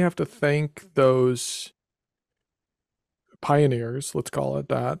we really have to thank those pioneers, let's call it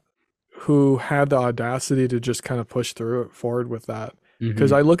that, who had the audacity to just kind of push through it forward with that.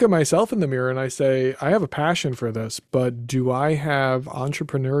 Because mm-hmm. I look at myself in the mirror and I say, I have a passion for this, but do I have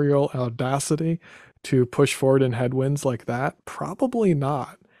entrepreneurial audacity to push forward in headwinds like that? Probably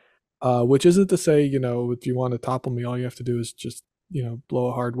not. Which isn't to say, if you want to topple me, all you have to do is just, blow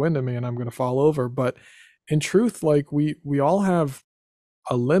a hard wind at me and I'm going to fall over. But in truth, like we all have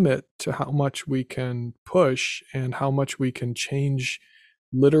a limit to how much we can push and how much we can change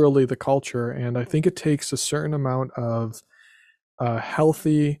literally the culture. And I think it takes a certain amount of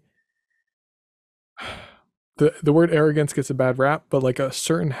healthy, the word arrogance gets a bad rap, but like a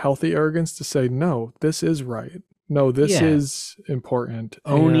certain healthy arrogance to say, no, this is right. No, this Yeah, is important.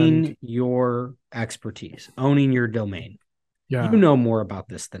 And owning your expertise, owning your domain. You yeah, know more about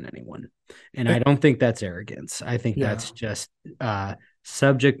this than anyone, and I it, don't think that's arrogance. I think yeah, that's just uh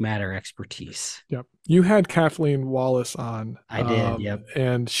subject matter expertise. yep. You had Kathleen Wallace on, I did. Yep.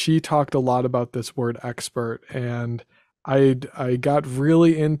 and she talked a lot about this word expert. And I got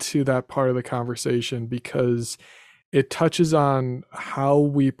really into that part of the conversation because it touches on how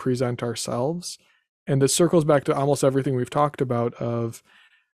we present ourselves, and this circles back to almost everything we've talked about. Of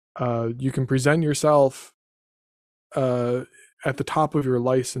you can present yourself uh, at the top of your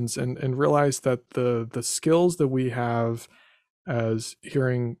license, and realize that the skills that we have as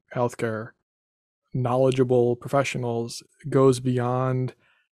hearing healthcare knowledgeable professionals goes beyond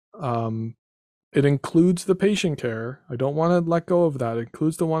it includes the patient care. I don't want to let go of that. It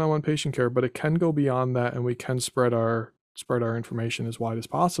includes the one-on-one patient care, but it can go beyond that, and we can spread our information as wide as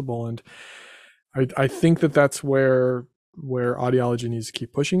possible. And I think that that's where audiology needs to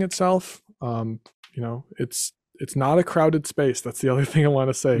keep pushing itself. It's not a crowded space. That's the other thing I want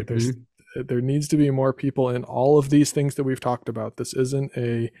to say. Mhm. There needs to be more people in all of these things that we've talked about. This isn't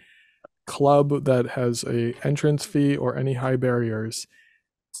a club that has a entrance fee or any high barriers.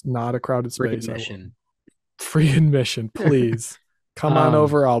 It's not a crowded Free space. admission. Free admission, please. Come on um,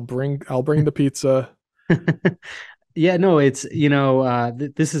 over. I'll bring the pizza. Yeah, no, it's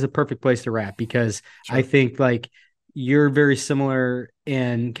this is a perfect place to wrap because I Sure. think like you're very similar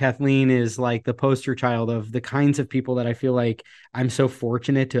and Kathleen is like the poster child of the kinds of people that I feel like I'm so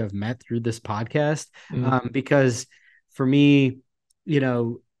fortunate to have met through this podcast. Mm, Because for me, you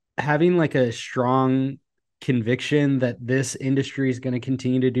know, having like a strong conviction that this industry is going to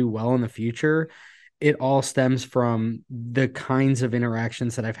continue to do well in the future, it all stems from the kinds of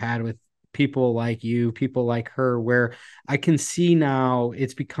interactions that I've had with people like you, people like her, where I can see now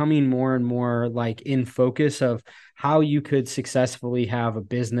it's becoming more and more like in focus of how you could successfully have a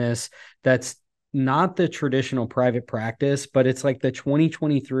business that's not the traditional private practice, but it's like the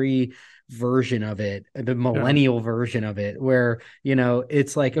 2023 version of it, the yeah. millennial version of it, where,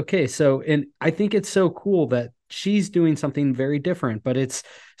 it's like, okay, so, and I think it's so cool that she's doing something very different, but it's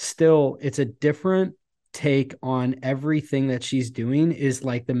a different take on everything that she's doing is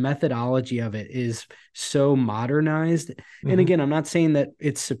like the methodology of it is so modernized. And Hmm. again, I'm not saying that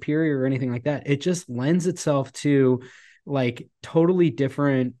it's superior or anything like that. It just lends itself to like totally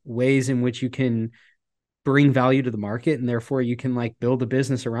different ways in which you can bring value to the market and therefore you can like build a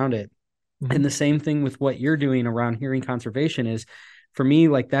business around it. Hmm. And the same thing with what you're doing around hearing conservation is for me,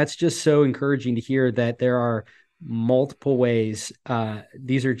 like that's just so encouraging to hear that there are multiple ways.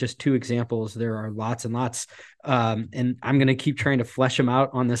 These are just two examples. There are lots and lots. And I'm going to keep trying to flesh them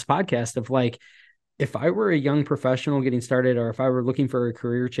out on this podcast of like, if I were a young professional getting started, or if I were looking for a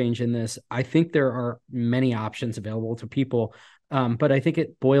career change in this, I think there are many options available to people. But I think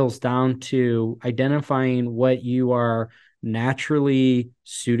it boils down to identifying what you are naturally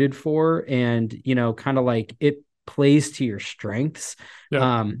suited for and, kind of like it plays to your strengths.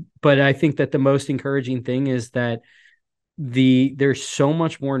 Yep. But I think that the most encouraging thing is that there's so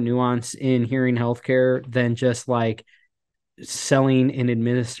much more nuance in hearing healthcare than just like selling and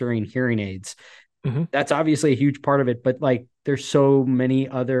administering hearing aids. Hmm. That's obviously a huge part of it, but like there's so many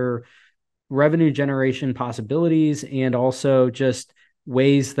other revenue generation possibilities and also just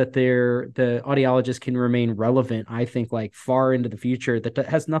ways that the audiologist can remain relevant, I think, like far into the future. That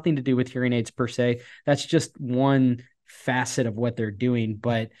has nothing to do with hearing aids per se. That's just one facet of what they're doing,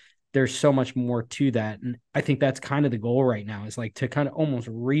 but there's so much more to that. And I think that's kind of the goal right now, is like to kind of almost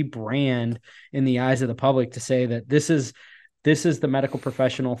rebrand in the eyes of the public to say that this is the medical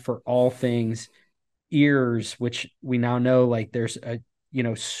professional for all things ears, which we now know like there's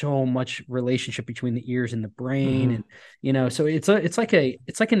so much relationship between the ears and the brain. Hmm. And so it's like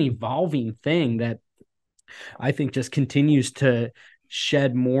an evolving thing that I think just continues to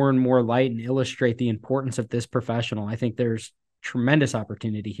shed more and more light and illustrate the importance of this professional. I think there's tremendous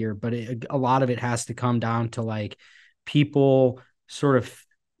opportunity here, but a lot of it has to come down to like people sort of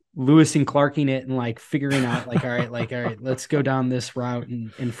Lewis and Clarking it and like figuring out all right, let's go down this route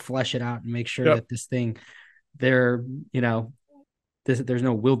and flesh it out and make sure Yep. that this thing there, there's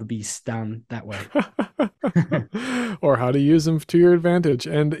no wildebeest down that way. Or how to use them to your advantage.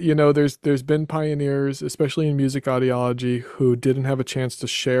 And there's been pioneers, especially in music audiology, who didn't have a chance to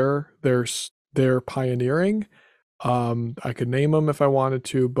share their pioneering. I could name them if I wanted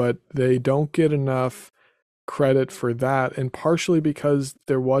to, but they don't get enough credit for that, and partially because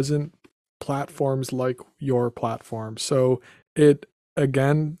there wasn't platforms like your platform. So it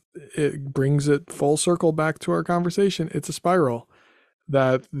again, it brings it full circle back to our conversation. It's a spiral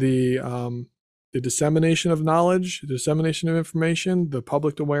that the dissemination of knowledge, the dissemination of information, the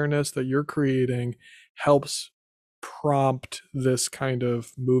public awareness that you're creating helps prompt this kind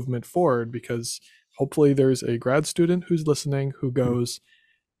of movement forward, because hopefully there's a grad student who's listening who goes,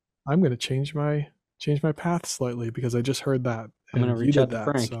 I'm going to change my path slightly because I just heard that I'm going to and you reach did out to that.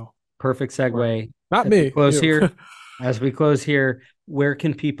 Frank. So Perfect smart. segue. Not As we me, close you. here, as we close here, where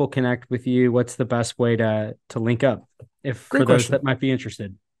can people connect with you? What's the best way to link up if for Great those question. that might be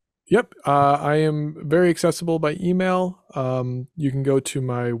interested? Yep. I am very accessible by email. You can go to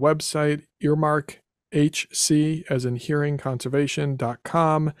my website, earmarkhc, as in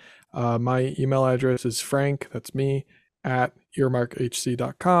hearingconservation.com. My email address is frank, that's me, at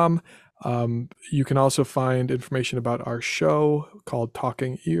earmarkhc.com. You can also find information about our show called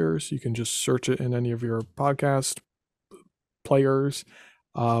Talking Ears. You can just search it in any of your podcast players.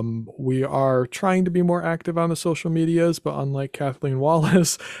 We are trying to be more active on the social medias, but unlike Kathleen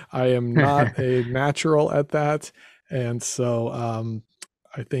Wallace, I am not a natural at that. And so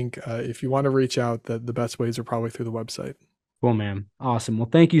I think if you want to reach out, the best ways are probably through the website. Cool, man. Awesome. Well,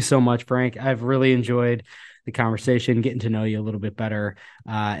 thank you so much, Frank. I've really enjoyed the conversation, getting to know you a little bit better,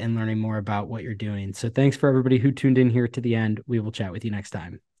 and learning more about what you're doing. So thanks for everybody who tuned in here to the end. We will chat with you next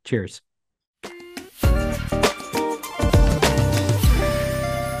time. Cheers.